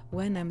of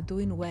when I'm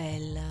doing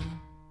well.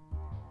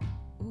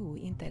 Ooh,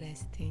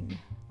 interesting.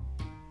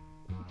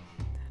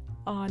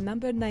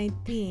 Number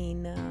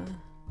 19.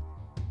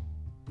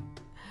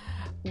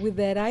 With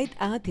the right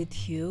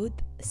attitude,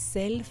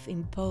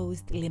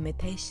 self-imposed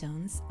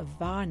limitations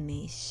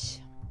vanish.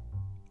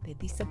 They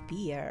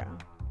disappear.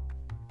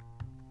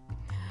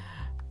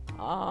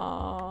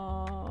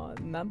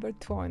 Number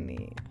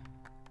 20.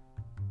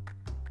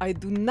 I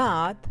do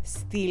not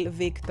steal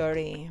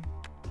victory.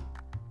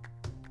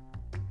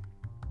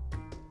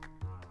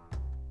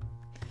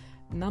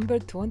 Number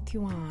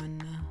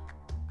 21.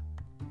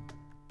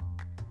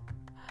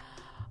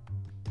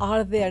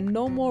 Are there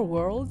no more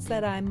worlds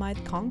that I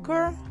might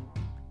conquer?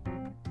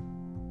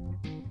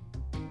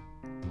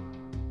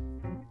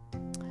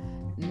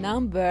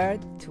 Number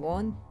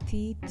 22.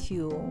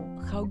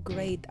 22. How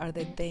great are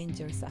the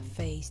dangers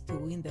faced to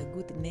win the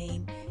good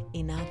name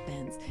in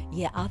Athens.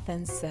 Yeah,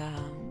 Athens,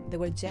 they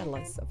were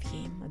jealous of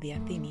him, the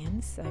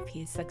Athenians, of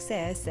his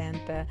success,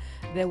 and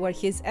they were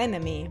his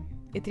enemy.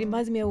 It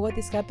reminds me of what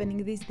is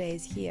happening these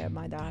days here,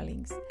 my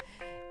darlings,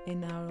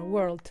 in our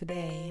world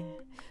today.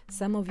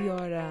 Some of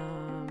your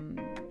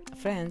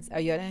friends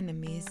are your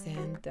enemies,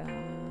 and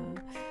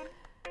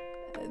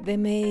they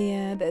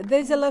may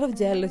there's a lot of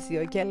jealousy,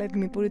 okay, let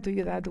me put it to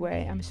you that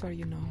way. I'm sure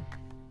you know.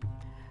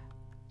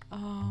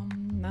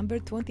 Number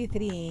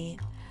 23.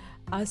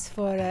 As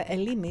for a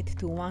limit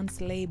to one's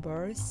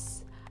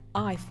labors,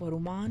 I for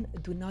one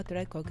do not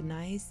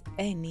recognize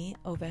any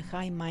of a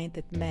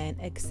high-minded man,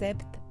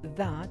 except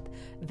that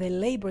the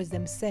labors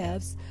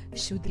themselves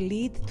should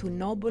lead to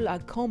noble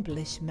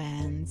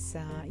accomplishments.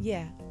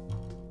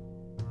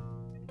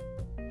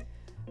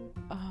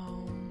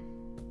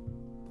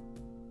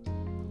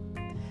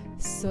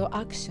 So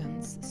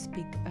actions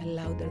speak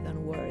louder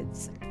than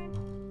words.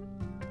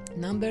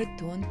 Number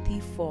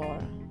 24.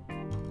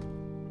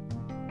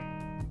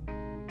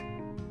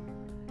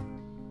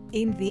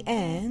 In the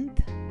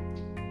end,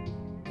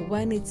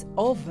 when it's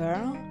over,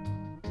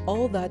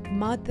 all that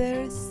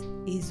matters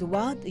is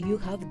what you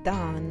have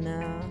done.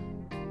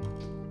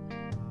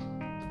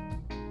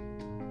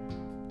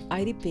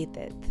 I repeat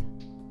it.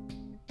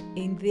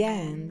 In the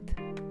end,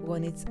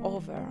 when it's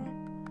over,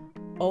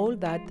 all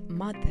that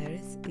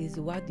matters is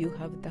what you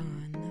have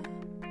done.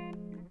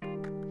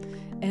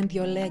 And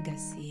your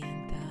legacy,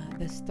 and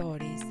the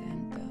stories,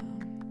 and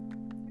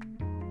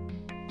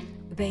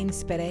the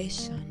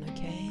inspiration,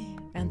 okay?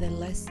 And the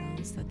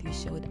lessons that you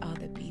showed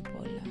other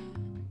people,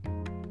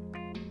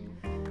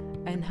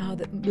 and how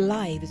the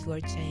lives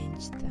were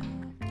changed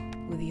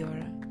with your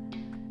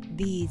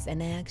deeds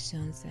and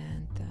actions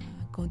and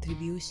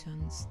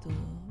contributions to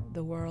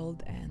the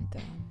world and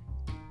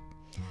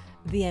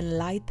the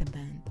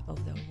enlightenment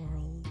of the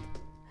world.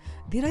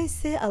 Did I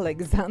say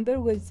Alexander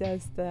was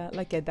just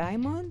like a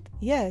diamond?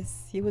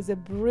 Yes, he was a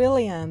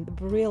brilliant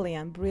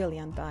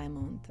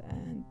diamond,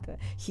 and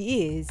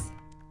he is.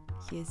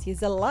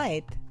 He's a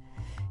light.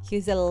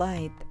 He's a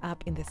light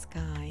up in the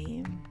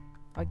sky.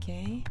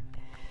 Okay?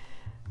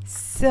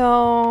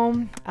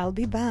 So, I'll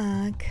be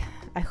back.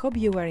 I hope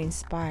you were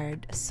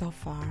inspired so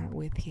far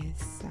with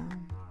his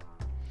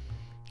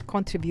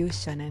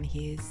contribution and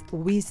his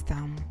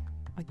wisdom,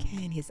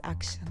 okay, and his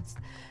actions.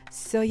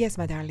 So, yes,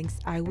 my darlings,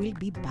 I will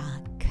be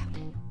back.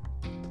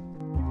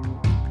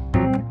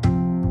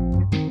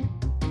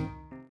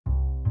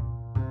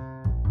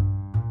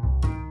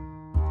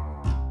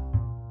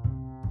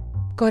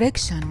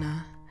 Correction.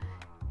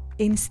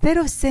 Instead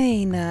of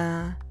saying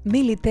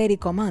military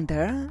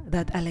commander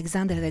that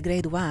Alexander the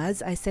Great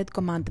was, I said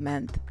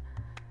commandment.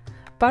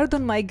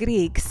 Pardon my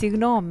Greek,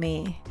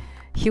 signomi.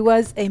 He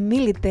was a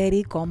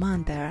military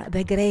commander,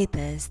 the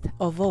greatest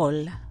of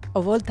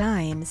all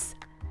times.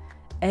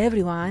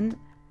 Everyone,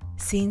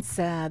 since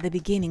the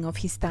beginning of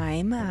his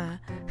time,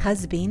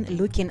 has been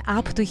looking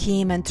up to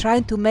him and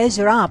trying to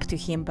measure up to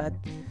him, but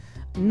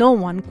no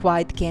one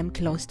quite came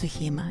close to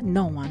him.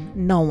 No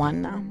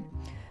one.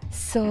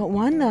 So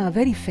one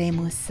very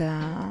famous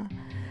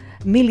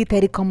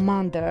military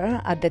commander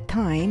at the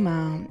time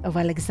of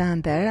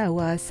Alexander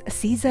was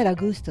Caesar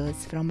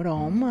Augustus from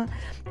Rome,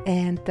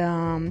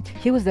 and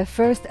he was the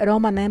first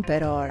Roman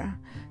emperor.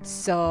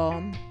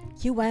 So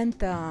he went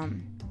to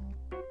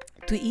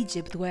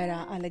Egypt, where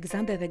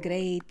Alexander the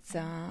Great's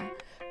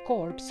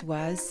corpse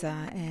was,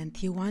 and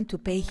he wanted to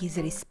pay his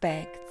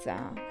respects.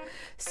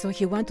 So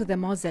he went to the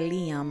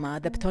mausoleum,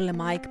 the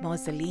Ptolemaic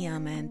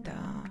mausoleum, and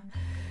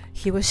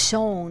he was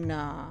shown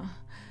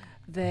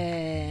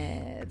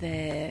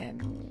the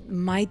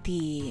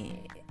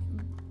mighty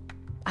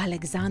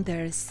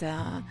Alexander's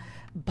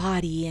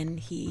body, and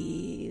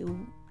he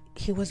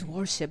was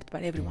worshipped by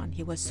everyone.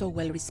 He was so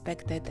well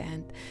respected,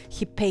 and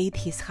he paid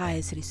his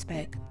highest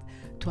respect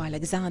to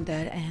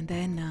Alexander. And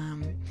then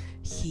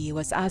he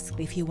was asked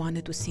if he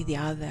wanted to see the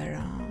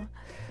other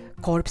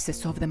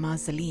corpses of the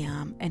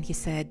mausoleum, and he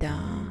said,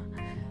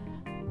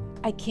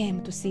 I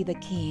came to see the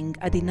king.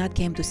 I did not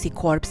came to see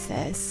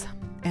corpses.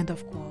 End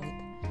of quote.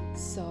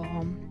 So,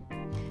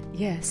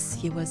 yes,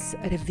 he was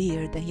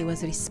revered and he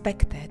was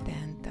respected.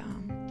 And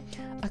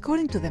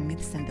according to the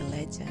myths and the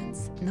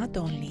legends, not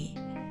only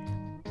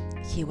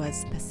he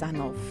was the son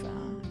of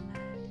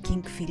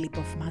King Philip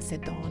of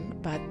Macedon,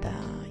 but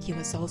he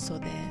was also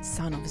the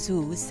son of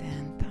Zeus,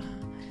 and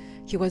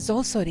he was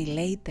also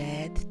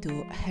related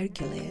to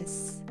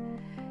Hercules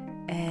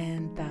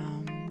and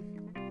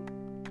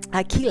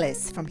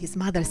Achilles from his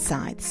mother's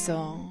side.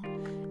 So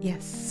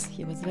yes,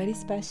 he was very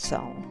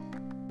special.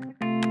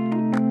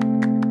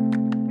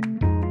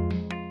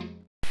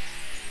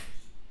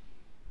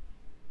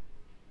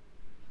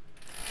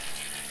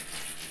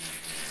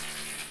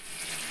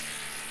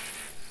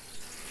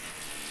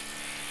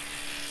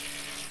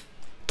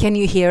 Can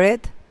you hear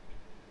it?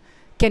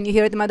 Can you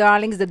hear it, my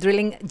darlings? The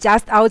drilling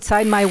just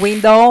outside my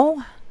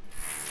window.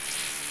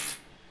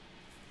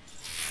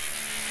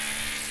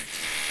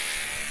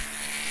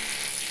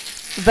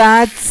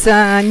 That's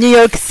New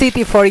York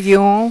City for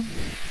you.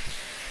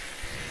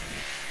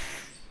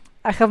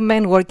 I have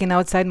men working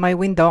outside my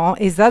window.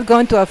 Is that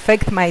going to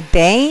affect my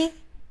day?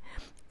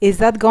 Is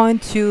that going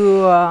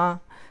to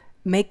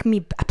make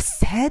me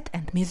upset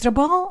and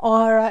miserable?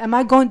 Or am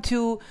I going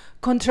to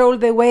control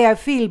the way I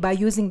feel by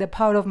using the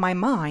power of my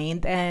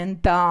mind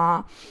and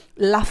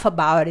laugh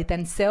about it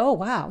and say, oh,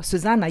 wow,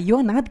 Susanna,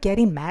 you're not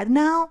getting mad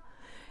now?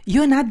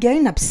 You're not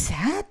getting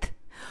upset?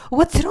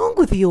 What's wrong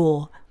with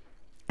you?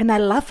 And I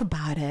laugh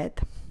about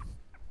it.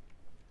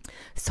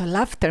 So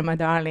laughter, my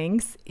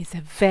darlings, is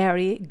a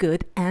very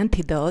good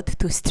antidote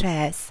to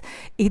stress.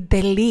 It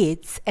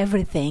deletes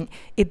everything.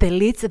 It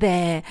deletes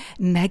the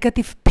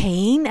negative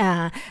pain,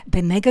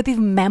 the negative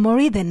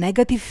memory, the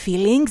negative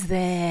feelings,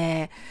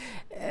 the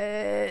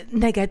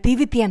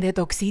negativity and the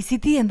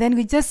toxicity. And then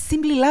we just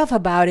simply laugh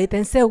about it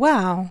and say,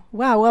 wow,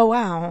 wow, wow,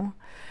 wow.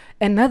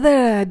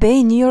 Another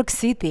day in New York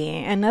City,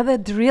 another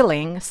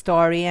drilling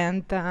story.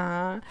 And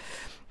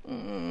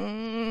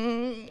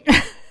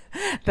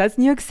that's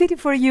New York City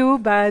for you,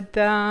 but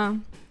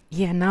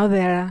yeah, now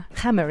they're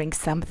hammering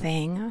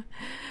something.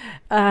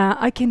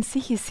 I can see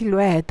his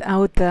silhouette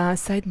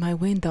outside my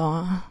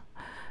window.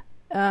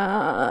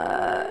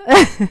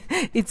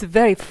 It's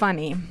very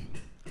funny,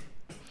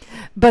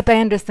 but I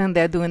understand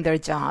they're doing their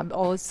job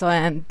also,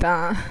 and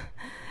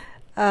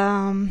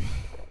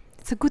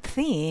it's a good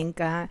thing.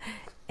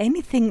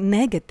 Anything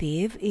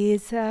negative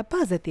is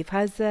positive,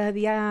 has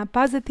the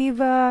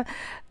positive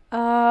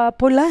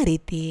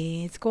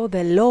polarity. It's called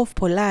the law of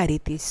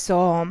polarity.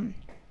 So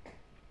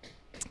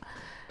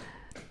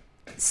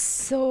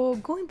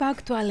going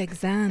back to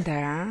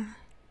Alexander,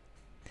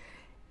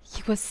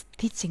 he was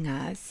teaching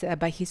us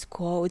by his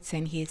quotes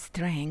and his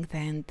strength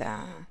and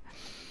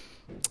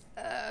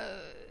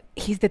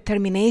his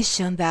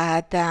determination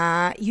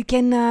that you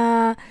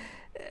can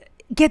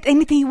get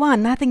anything you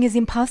want. Nothing is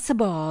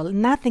impossible.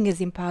 Nothing is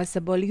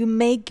impossible. You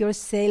make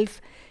yourself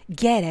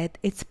get it.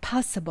 It's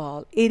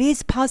possible. It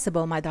is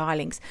possible, my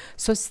darlings.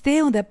 So stay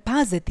on the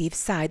positive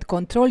side.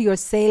 Control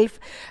yourself.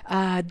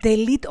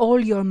 Delete all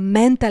your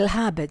mental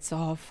habits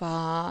of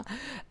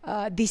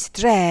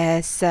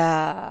distress,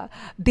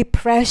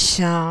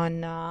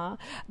 depression,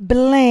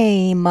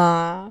 blame,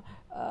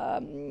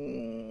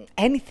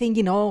 anything,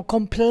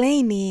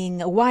 complaining.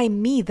 Why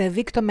me? The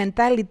victim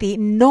mentality.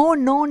 No.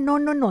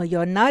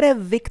 You're not a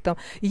victim.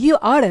 You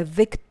are a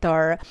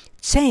victor.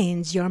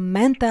 Change your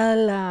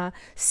mental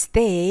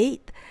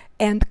state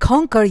and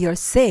conquer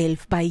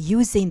yourself by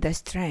using the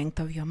strength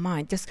of your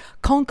mind. Just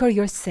conquer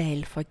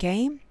yourself,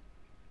 okay?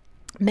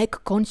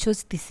 Make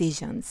conscious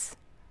decisions.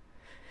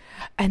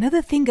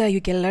 Another thing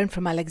you can learn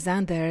from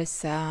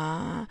Alexander's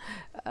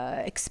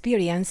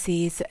experience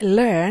is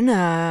learn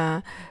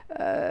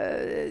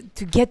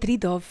to get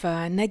rid of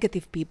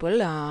negative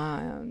people.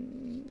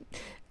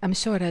 I'm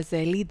sure as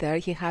a leader,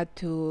 he had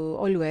to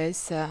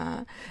always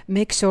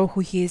make sure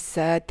who his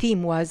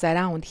team was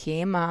around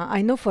him.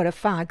 I know for a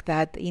fact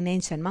that in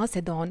ancient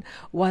Macedon,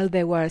 while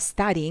they were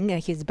studying,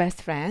 his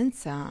best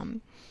friends,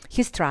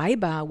 his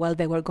tribe, while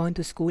they were going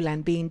to school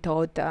and being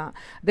taught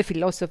the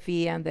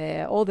philosophy and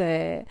all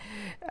the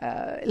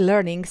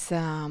learnings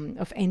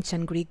of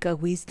ancient Greek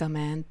wisdom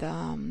and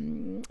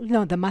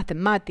the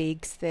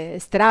mathematics, the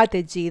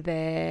strategy,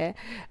 the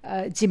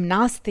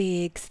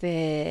gymnastics,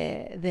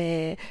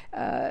 the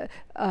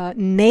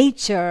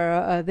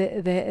nature,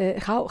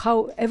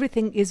 how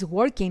everything is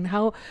working,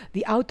 how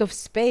the out of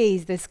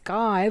space, the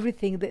sky,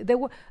 everything.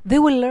 They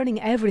were learning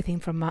everything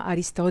from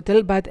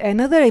Aristotle. But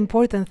another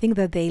important thing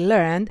that they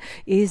learned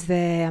is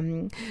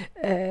the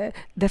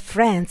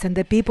friends and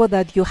the people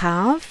that you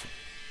have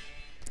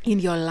in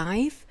your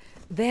life.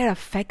 They're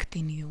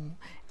affecting you.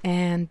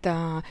 And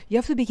you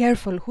have to be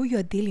careful who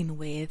you're dealing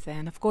with.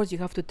 And of course, you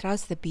have to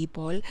trust the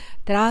people,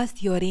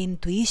 trust your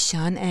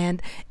intuition,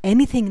 and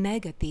anything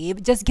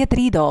negative, just get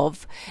rid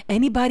of.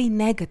 Anybody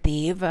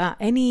negative,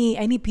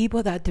 any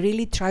people that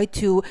really try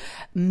to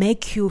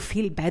make you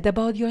feel bad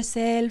about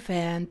yourself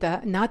and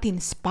not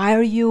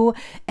inspire you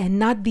and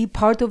not be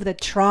part of the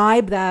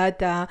tribe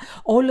that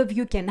all of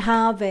you can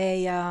have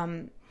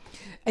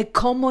a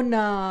common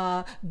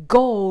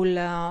goal,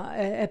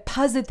 a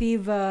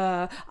positive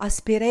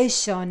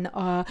aspiration,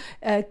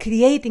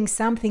 creating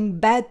something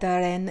better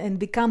and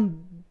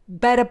become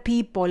better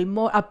people,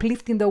 more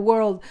uplifting the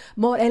world,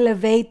 more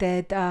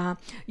elevated.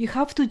 You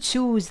have to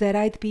choose the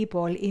right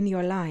people in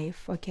your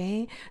life,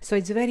 okay? So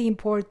it's very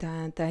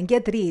important.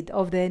 Get rid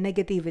of the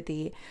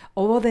negativity.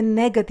 All the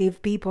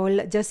negative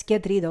people, just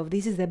get rid of.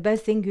 This is the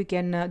best thing you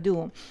can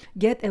do.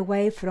 Get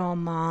away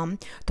from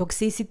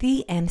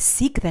toxicity and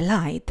seek the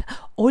light.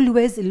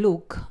 Always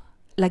look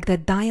like the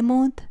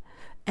diamond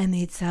and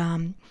its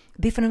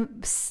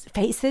different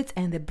facets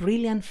and the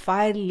brilliant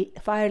fiery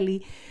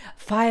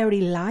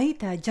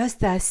light.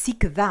 Just seek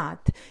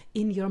that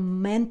in your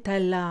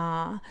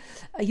mental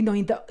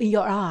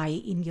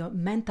in your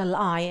mental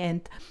eye,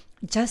 and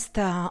just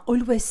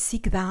always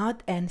seek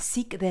that and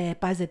seek the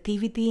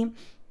positivity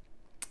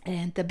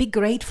and be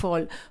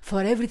grateful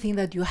for everything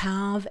that you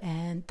have,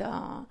 and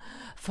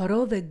for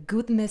all the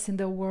goodness in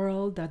the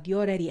world that you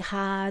already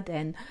had,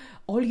 and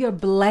all your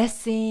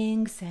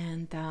blessings,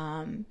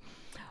 and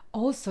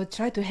also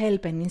try to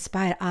help and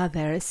inspire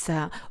others.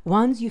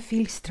 Once you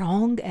feel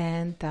strong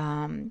and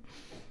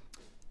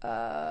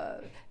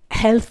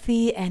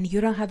healthy, and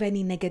you don't have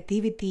any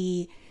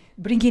negativity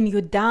bringing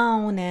you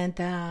down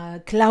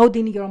and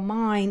clouding your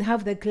mind,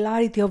 have the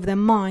clarity of the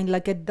mind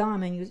like a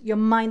diamond. Your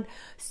mind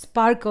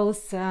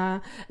sparkles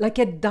like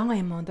a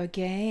diamond,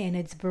 okay, and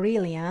it's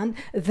brilliant.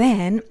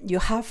 Then you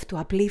have to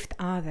uplift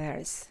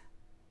others.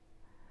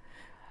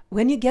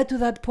 When you get to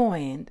that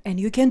point, and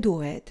you can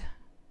do it,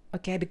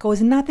 okay,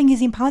 because nothing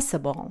is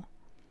impossible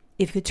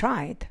if you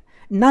try it.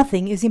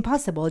 Nothing is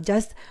impossible.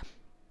 Just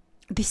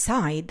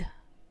decide.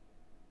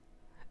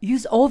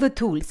 Use all the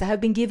tools. I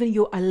have been giving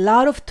you a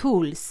lot of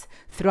tools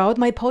throughout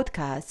my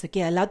podcast,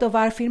 okay, a lot of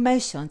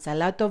affirmations, a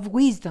lot of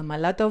wisdom, a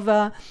lot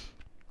of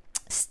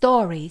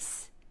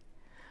stories,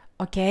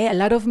 okay, a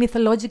lot of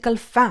mythological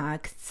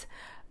facts,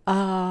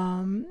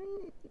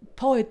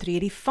 poetry,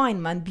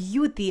 refinement,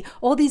 beauty.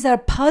 All these are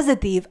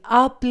positive,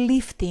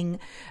 uplifting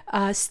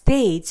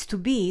states to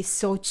be,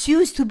 so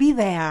choose to be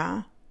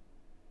there.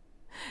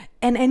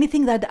 And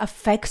anything that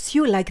affects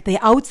you, like the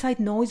outside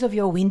noise of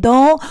your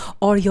window,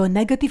 or your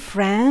negative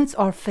friends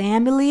or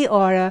family,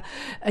 or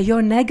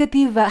your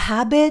negative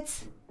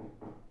habits,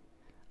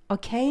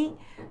 okay?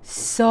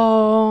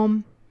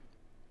 So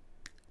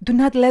do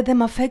not let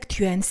them affect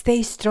you, and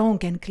stay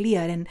strong and clear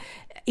and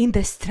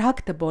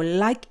indestructible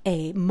like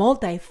a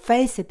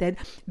multifaceted,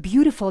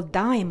 beautiful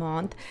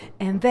diamond,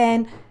 and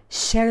then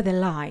share the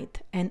light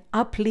and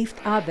uplift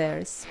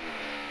others.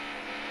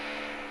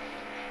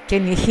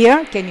 Can you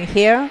hear? Can you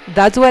hear?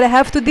 That's what I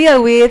have to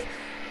deal with.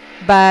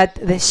 But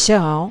the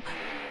show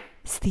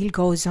still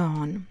goes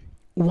on.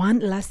 One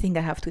last thing I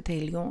have to tell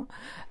you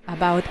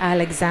about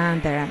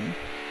Alexander.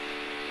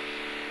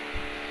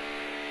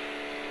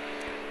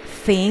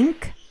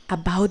 Think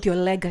about your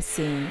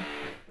legacy.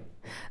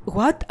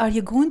 What are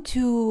you going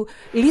to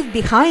leave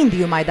behind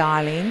you, my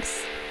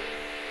darlings?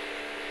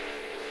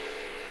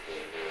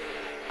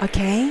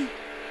 Okay?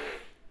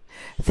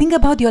 Think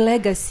about your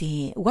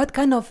legacy. What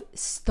kind of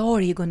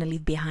story you're going to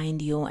leave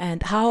behind you,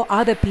 and how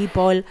other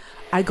people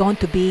are going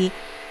to be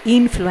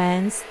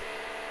influenced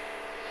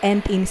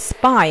and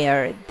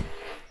inspired.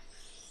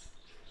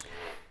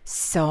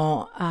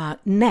 So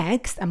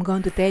next, I'm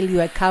going to tell you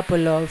a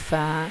couple of,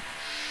 oh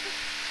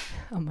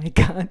my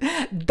God,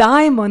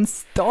 diamond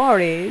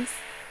stories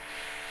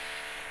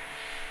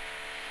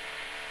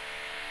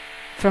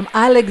from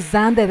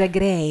Alexander the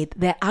Great,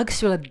 the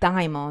actual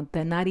diamond.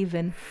 They're not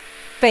even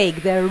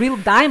fake, they're real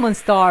diamond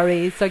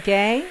stories,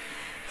 okay?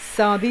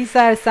 So these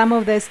are some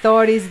of the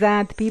stories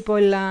that people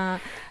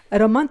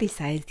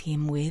romanticized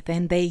him with,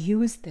 and they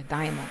used the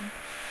diamond.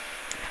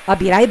 I'll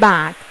be right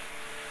back.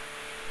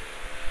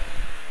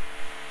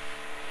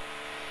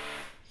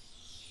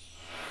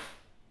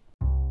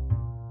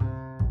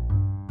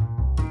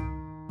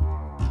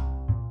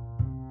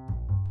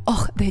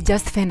 Oh, they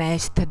just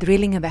finished the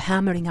drilling and the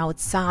hammering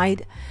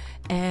outside,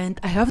 and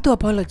I have to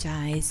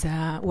apologize.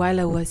 While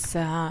I was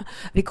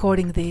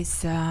recording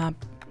this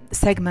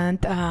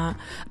segment,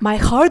 my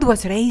heart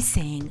was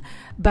racing,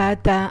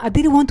 but I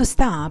didn't want to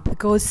stop,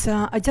 because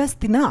I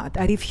just did not.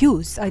 I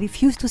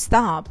refused to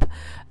stop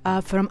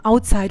from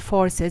outside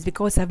forces,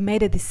 because I've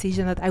made a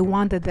decision that I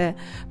wanted the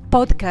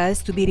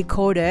podcast to be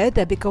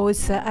recorded,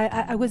 because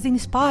I was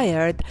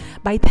inspired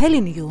by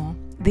telling you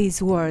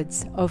these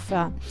words of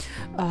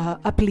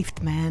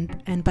upliftment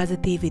and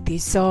positivity.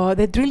 So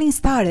the drilling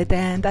started,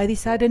 and I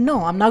decided,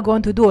 no, I'm not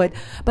going to do it.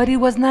 But it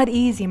was not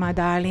easy, my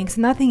darlings.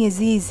 Nothing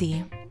is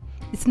easy.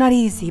 It's not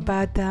easy,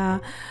 but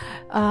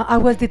I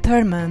was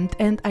determined,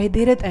 and I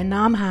did it, and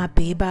now I'm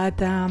happy.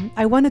 But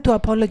I wanted to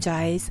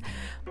apologize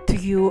to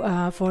you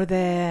for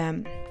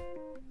the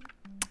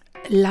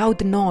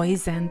loud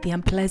noise and the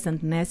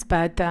unpleasantness,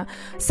 but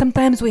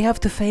sometimes we have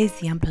to face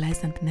the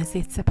unpleasantness.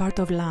 It's a part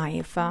of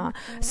life.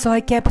 So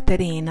I kept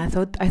it in. I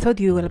thought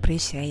you will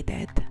appreciate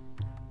it.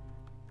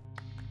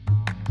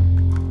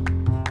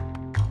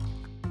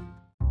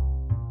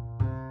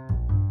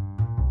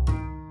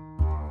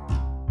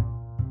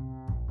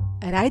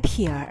 Right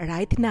here,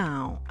 right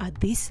now, at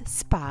this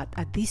spot,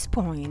 at this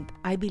point,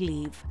 I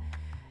believe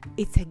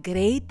it's a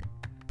great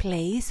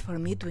place for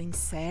me to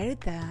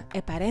insert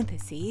a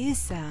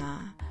parenthesis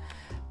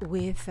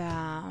with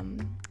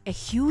a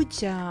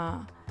huge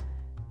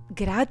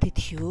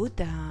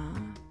gratitude,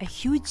 a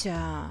huge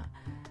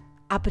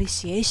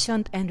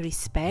appreciation and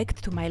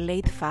respect to my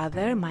late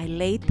father, my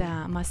late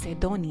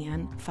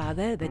Macedonian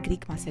father, the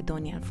Greek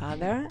Macedonian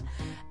father,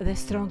 the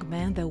strong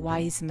man, the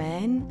wise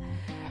man,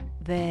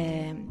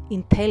 the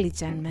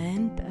intelligent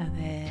man,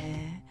 the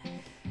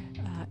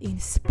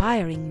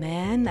inspiring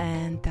man,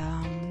 and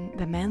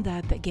the man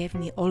that gave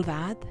me all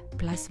that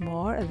plus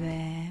more,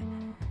 the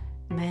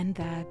man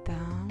that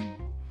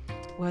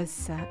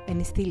was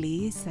and still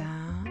is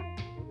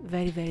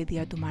very, very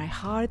dear to my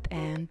heart,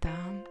 and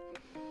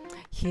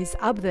he's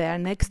up there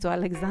next to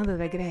Alexander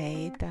the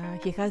Great.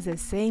 He has the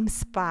same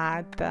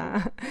spot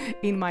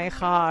in my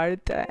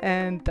heart,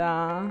 and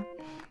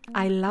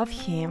I love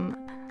him.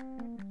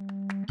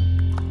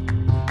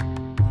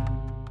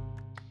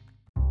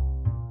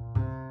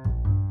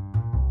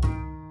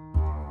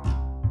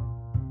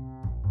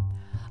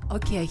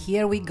 Okay,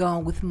 here we go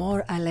with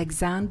more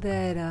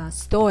Alexander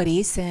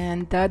stories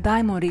and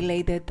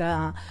diamond-related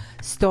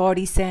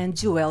stories and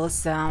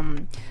jewels.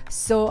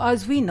 So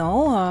as we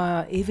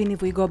know, even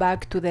if we go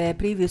back to the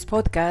previous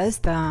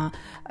podcast,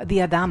 the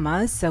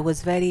adamas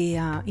was very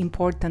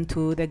important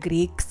to the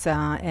Greeks,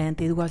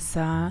 and it was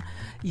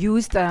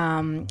used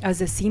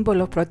as a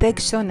symbol of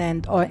protection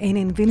and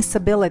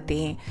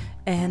invincibility.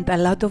 And a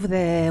lot of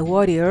the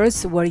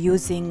warriors were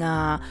using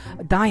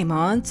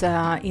diamonds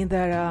in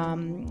their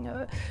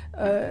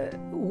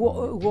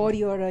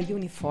warrior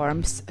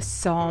uniforms.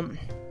 So,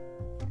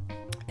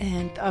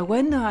 and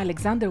when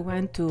Alexander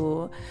went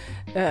to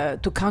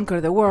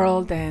conquer the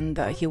world, and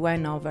he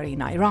went over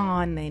in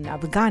Iran, in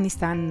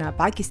Afghanistan,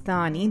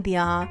 Pakistan,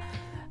 India,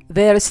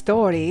 there are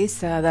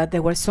stories that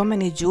there were so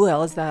many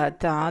jewels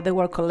that they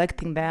were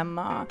collecting them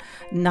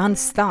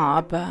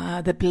non-stop.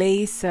 The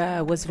place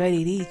was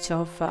very rich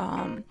of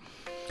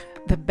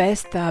the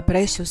best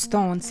precious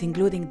stones,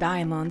 including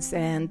diamonds,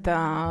 and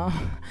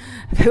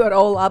they were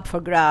all up for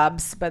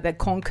grabs by the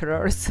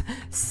conquerors.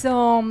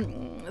 So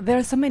there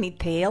are so many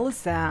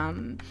tales.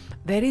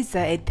 There is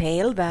a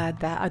tale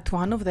that at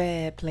one of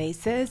the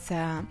places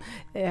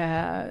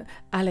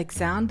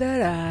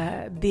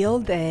Alexander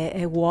built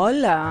a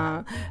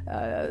wall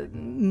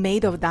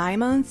made of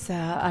diamonds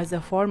as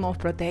a form of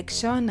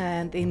protection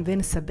and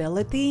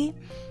invincibility.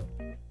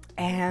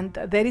 And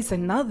there is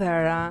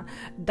another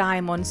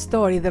diamond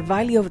story, the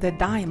Valley of the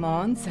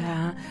Diamonds,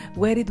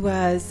 where it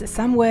was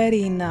somewhere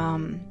in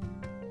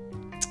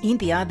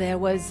India. There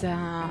was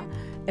a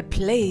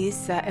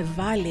place, a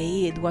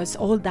valley, it was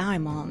all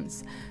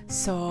diamonds.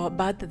 So,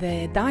 but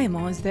the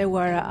diamonds, they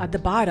were at the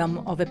bottom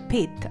of a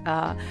pit.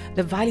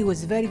 The valley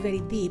was very, very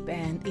deep,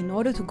 and in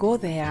order to go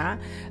there,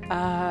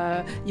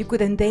 you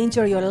could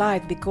endanger your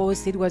life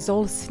because it was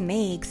all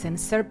snakes and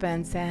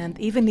serpents, and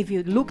even if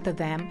you looked at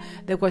them,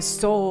 they were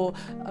so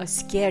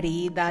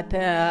scary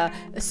that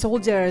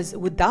soldiers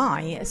would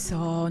die.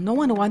 So no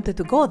one wanted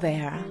to go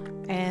there.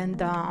 And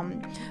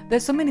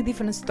there's so many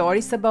different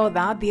stories about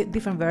that, the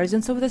different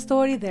versions of the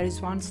story. There is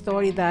one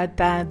story that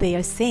they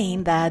are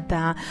saying that,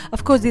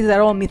 of course, these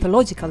are all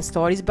mythological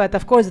stories, but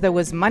of course there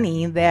was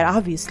money in there,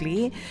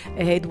 obviously.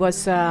 It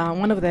was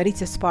one of the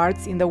richest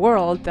parts in the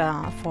world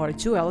for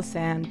jewels,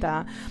 and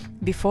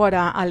before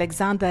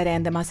Alexander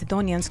and the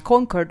Macedonians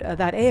conquered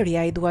that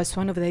area, it was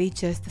one of the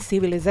richest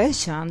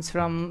civilizations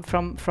from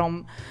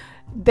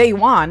day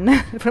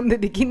one, from the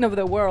beginning of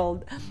the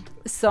world.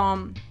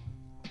 So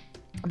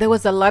there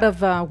was a lot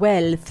of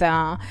wealth,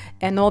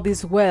 and all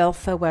this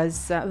wealth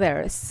was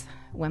theirs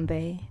when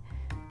they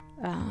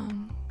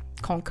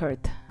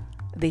conquered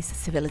this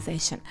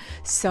civilization.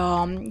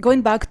 So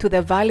going back to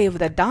the Valley of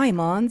the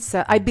Diamonds,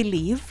 I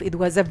believe it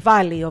was a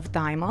valley of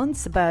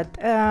diamonds, but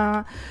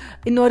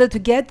in order to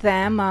get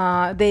them,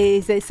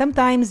 they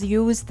sometimes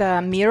used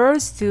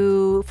mirrors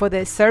for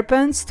the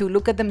serpents to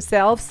look at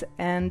themselves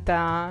and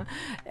die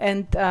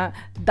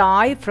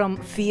from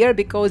fear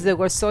because they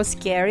were so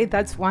scary.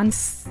 That's one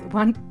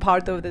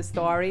part of the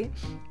story.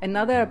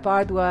 Another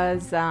part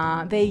was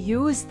they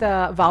used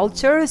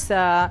vultures,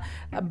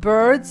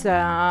 birds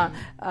that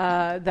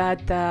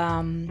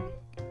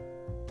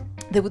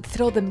they would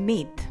throw the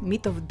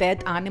meat of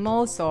dead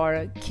animals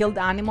or killed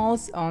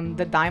animals on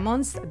the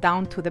diamonds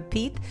down to the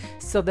pit,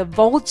 so the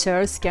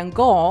vultures can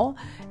go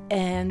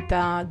and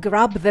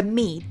grab the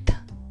meat,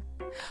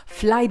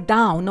 fly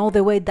down all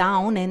the way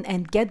down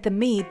and get the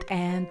meat,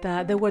 and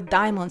there were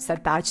diamonds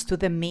attached to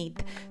the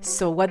meat.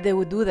 So what they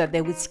would do, that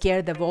they would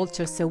scare the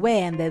vultures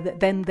away, and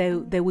then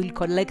they will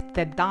collect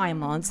the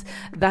diamonds.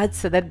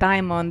 That's the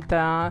diamond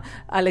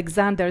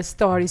Alexander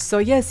story. So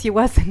yes, he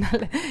was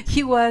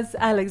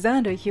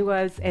Alexander. He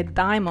was a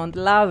diamond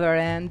lover,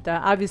 and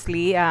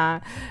obviously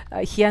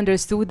he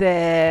understood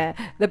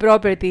the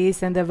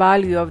properties and the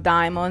value of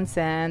diamonds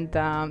and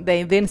the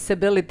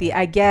invincibility.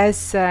 I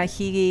guess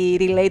he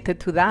related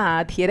to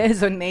that. He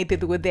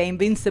resonated with the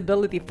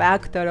invincibility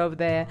factor of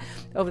the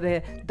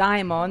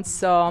diamonds.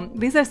 So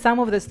these are some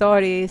of the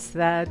stories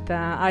that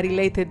are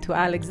related to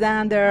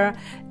Alexander.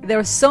 There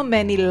are so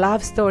many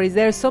love stories.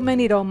 There are so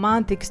many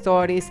romantic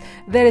stories.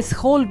 There is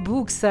whole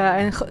books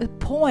and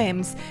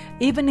poems,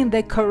 even in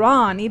the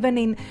Quran, even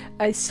in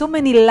so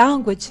many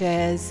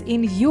languages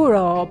in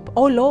Europe,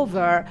 all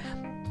over.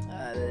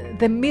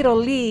 The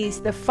Middle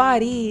East, the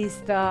Far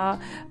East,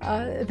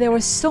 there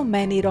were so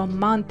many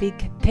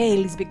romantic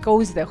tales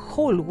because the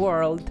whole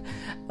world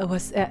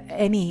was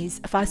and is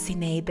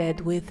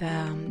fascinated with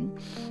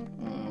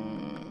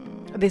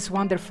this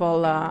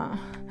wonderful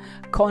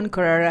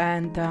conqueror,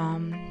 and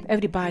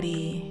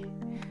everybody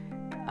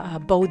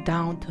bowed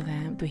down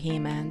to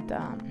him, and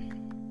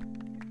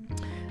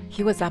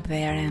he was up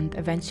there, and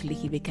eventually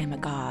he became a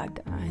god,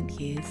 and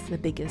he's the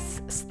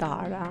biggest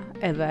star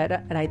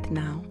ever right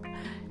now.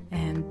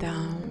 And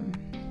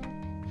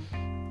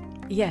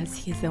yes,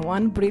 he's a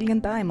one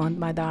brilliant diamond,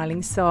 my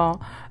darling. So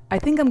I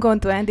think I'm going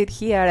to end it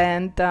here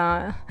and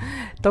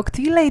talk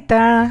to you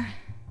later.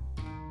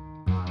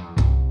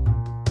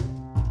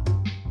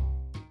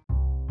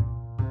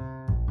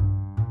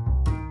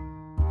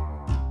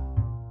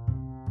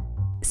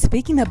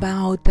 Speaking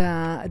about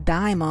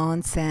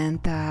diamonds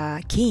and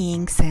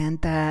kings and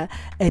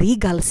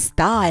regal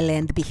style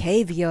and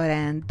behavior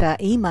and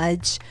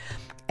image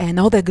and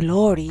all the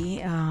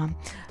glory,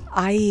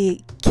 I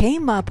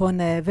came up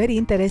on a very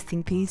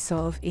interesting piece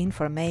of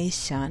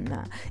information.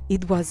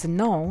 It was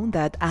known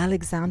that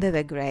Alexander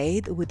the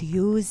Great would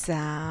use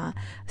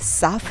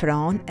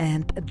saffron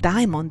and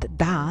diamond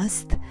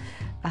dust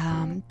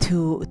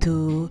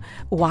to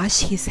wash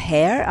his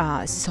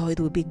hair, so it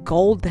would be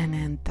golden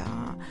and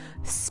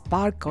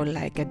sparkle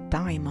like a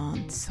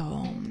diamond.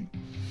 So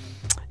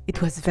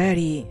it was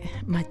very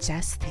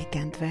majestic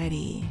and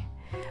very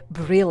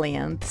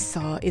brilliant.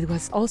 So it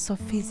was also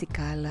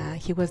physical.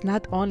 He was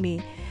not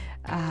only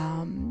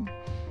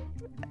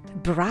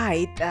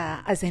bright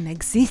as an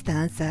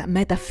existence,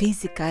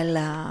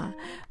 metaphysical,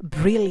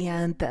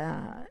 brilliant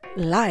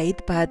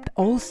light, but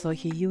also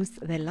he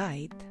used the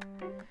light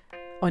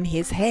on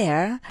his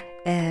hair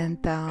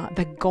and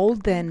the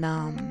golden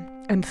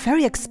and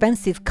very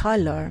expensive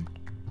color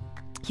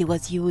he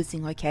was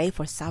using, okay,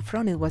 for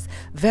saffron. It was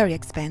very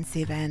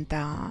expensive, and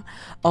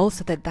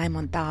also the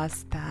diamond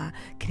dust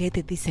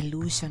created this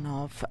illusion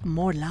of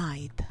more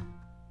light,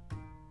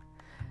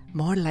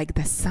 more like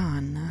the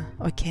sun,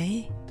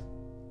 okay.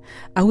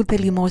 I will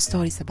tell you more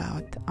stories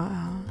about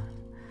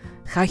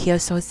how he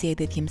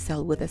associated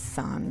himself with the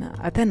sun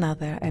at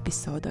another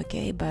episode,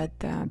 okay, but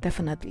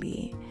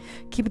definitely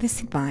keep this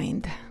in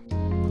mind.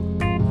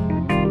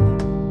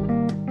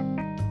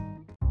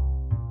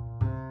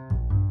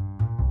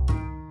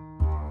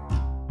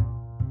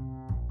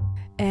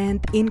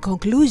 And in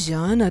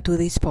conclusion to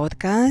this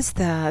podcast,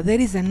 there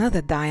is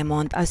another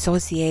diamond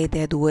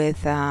associated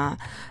with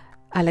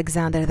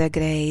Alexander the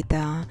Great.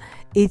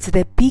 It's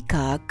the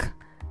peacock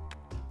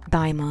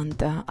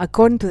diamond.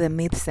 According to the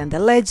myths and the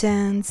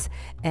legends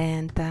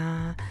and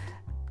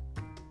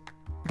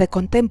the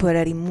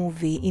contemporary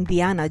movie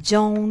Indiana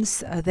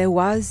Jones, there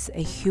was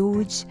a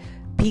huge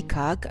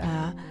peacock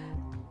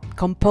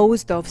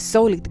composed of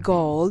solid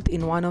gold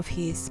in one of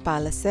his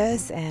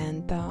palaces,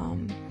 and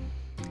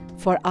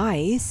for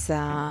eyes,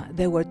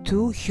 there were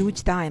two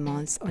huge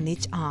diamonds on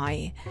each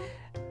eye.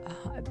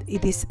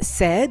 It is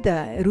said,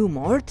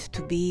 rumored,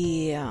 to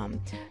be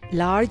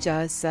large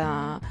as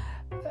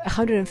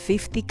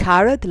 150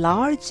 carat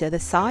large, the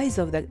size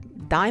of the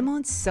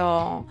diamonds.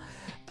 So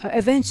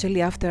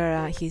eventually,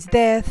 after his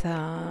death,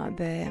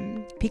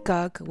 the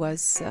peacock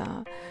was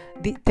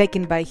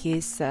taken by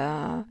his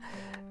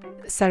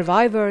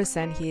survivors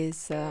and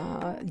his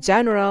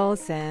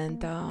generals,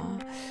 and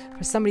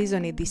for some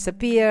reason it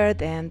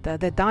disappeared, and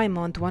the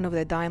diamond, one of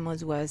the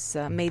diamonds, was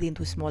made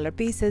into smaller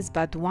pieces,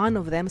 but one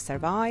of them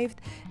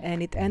survived,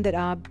 and it ended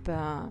up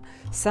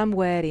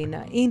somewhere in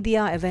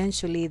India.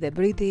 Eventually the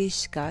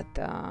British got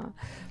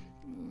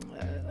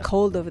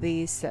hold of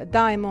this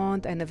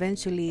diamond, and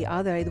eventually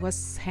it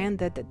was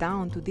handed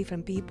down to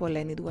different people,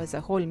 and it was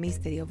a whole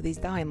mystery of this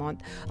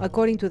diamond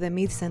according to the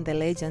myths and the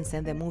legends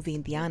and the movie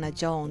Indiana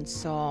Jones.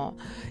 So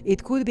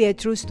it could be a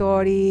true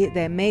story.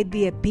 There may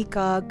be a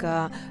peacock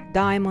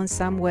diamond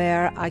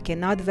somewhere. I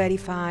cannot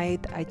verify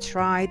it. I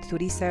tried to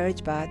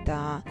research, but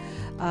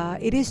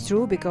it is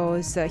true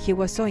because he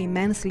was so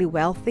immensely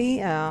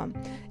wealthy,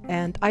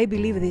 and I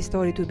believe this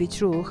story to be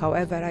true.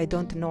 However, I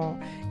don't know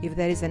if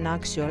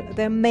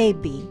there may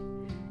be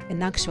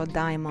an actual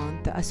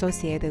diamond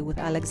associated with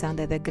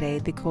Alexander the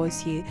Great,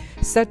 because he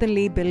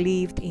certainly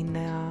believed in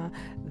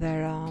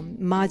their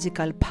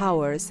magical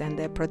powers and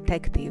their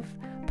protective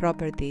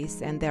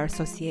properties and their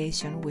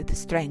association with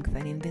strength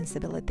and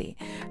invincibility.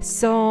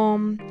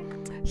 So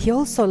he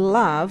also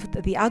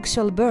loved the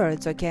actual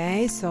birds,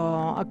 okay?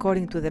 So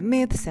according to the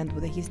myths and to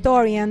the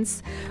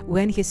historians,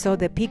 when he saw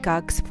the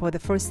peacocks for the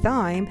first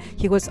time,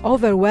 he was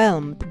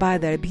overwhelmed by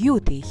their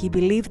beauty. He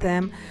believed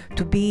them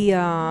to be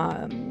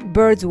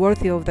birds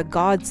worthy of the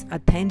gods'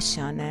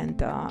 attention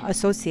and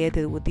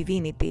associated with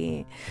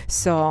divinity.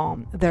 So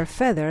their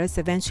feathers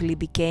eventually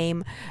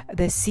became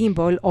the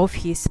symbol of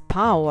his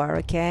power,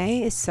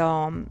 okay?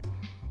 So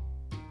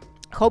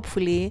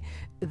hopefully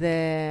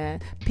the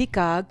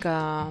peacock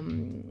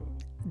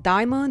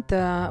diamond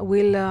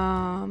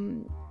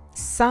will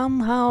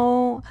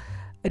somehow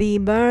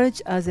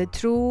re-emerge as a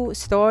true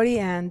story,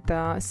 and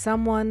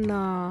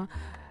someone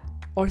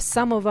or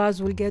some of us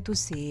will get to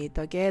see it,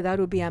 okay? That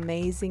would be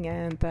amazing,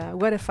 and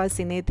what a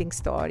fascinating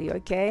story,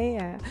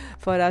 okay,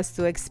 for us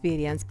to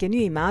experience. Can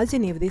you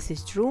imagine if this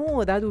is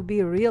true? That would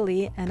be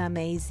really an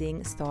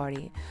amazing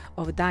story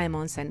of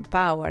diamonds and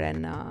power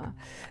and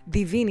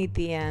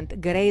divinity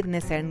and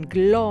greatness and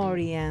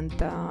glory and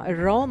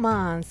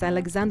romance,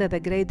 Alexander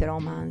the Great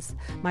romance,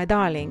 my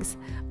darlings.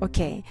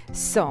 Okay,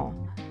 so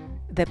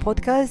the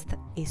podcast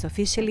is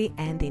officially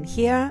ending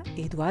here.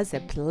 It was a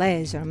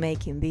pleasure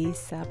making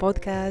this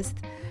podcast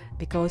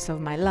because of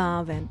my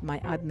love and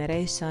my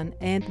admiration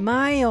and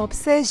my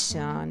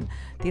obsession.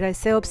 Did I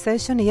say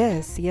obsession?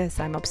 Yes,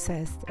 I'm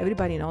obsessed.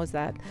 Everybody knows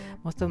that.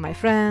 Most of my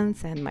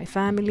friends and my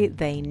family,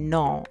 they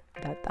know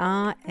that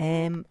I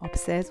am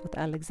obsessed with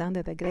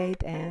Alexander the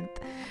Great, and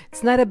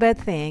it's not a bad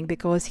thing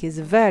because he's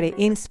very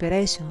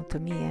inspirational to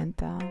me, and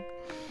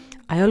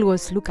I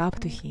always look up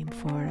to him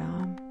for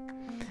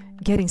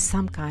getting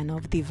some kind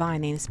of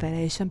divine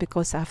inspiration,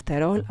 because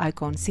after all I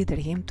consider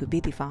him to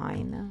be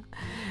divine.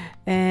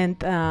 And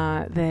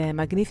the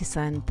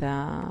magnificent,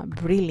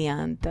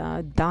 brilliant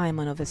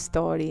diamond of a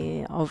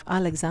story of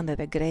Alexander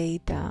the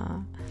Great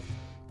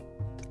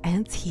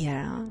ends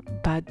here,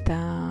 but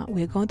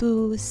we're going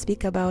to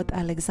speak about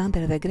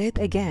Alexander the Great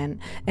again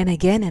and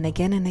again and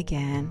again and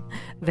again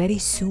very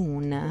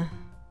soon.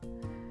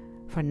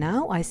 For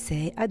now I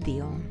say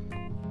adieu.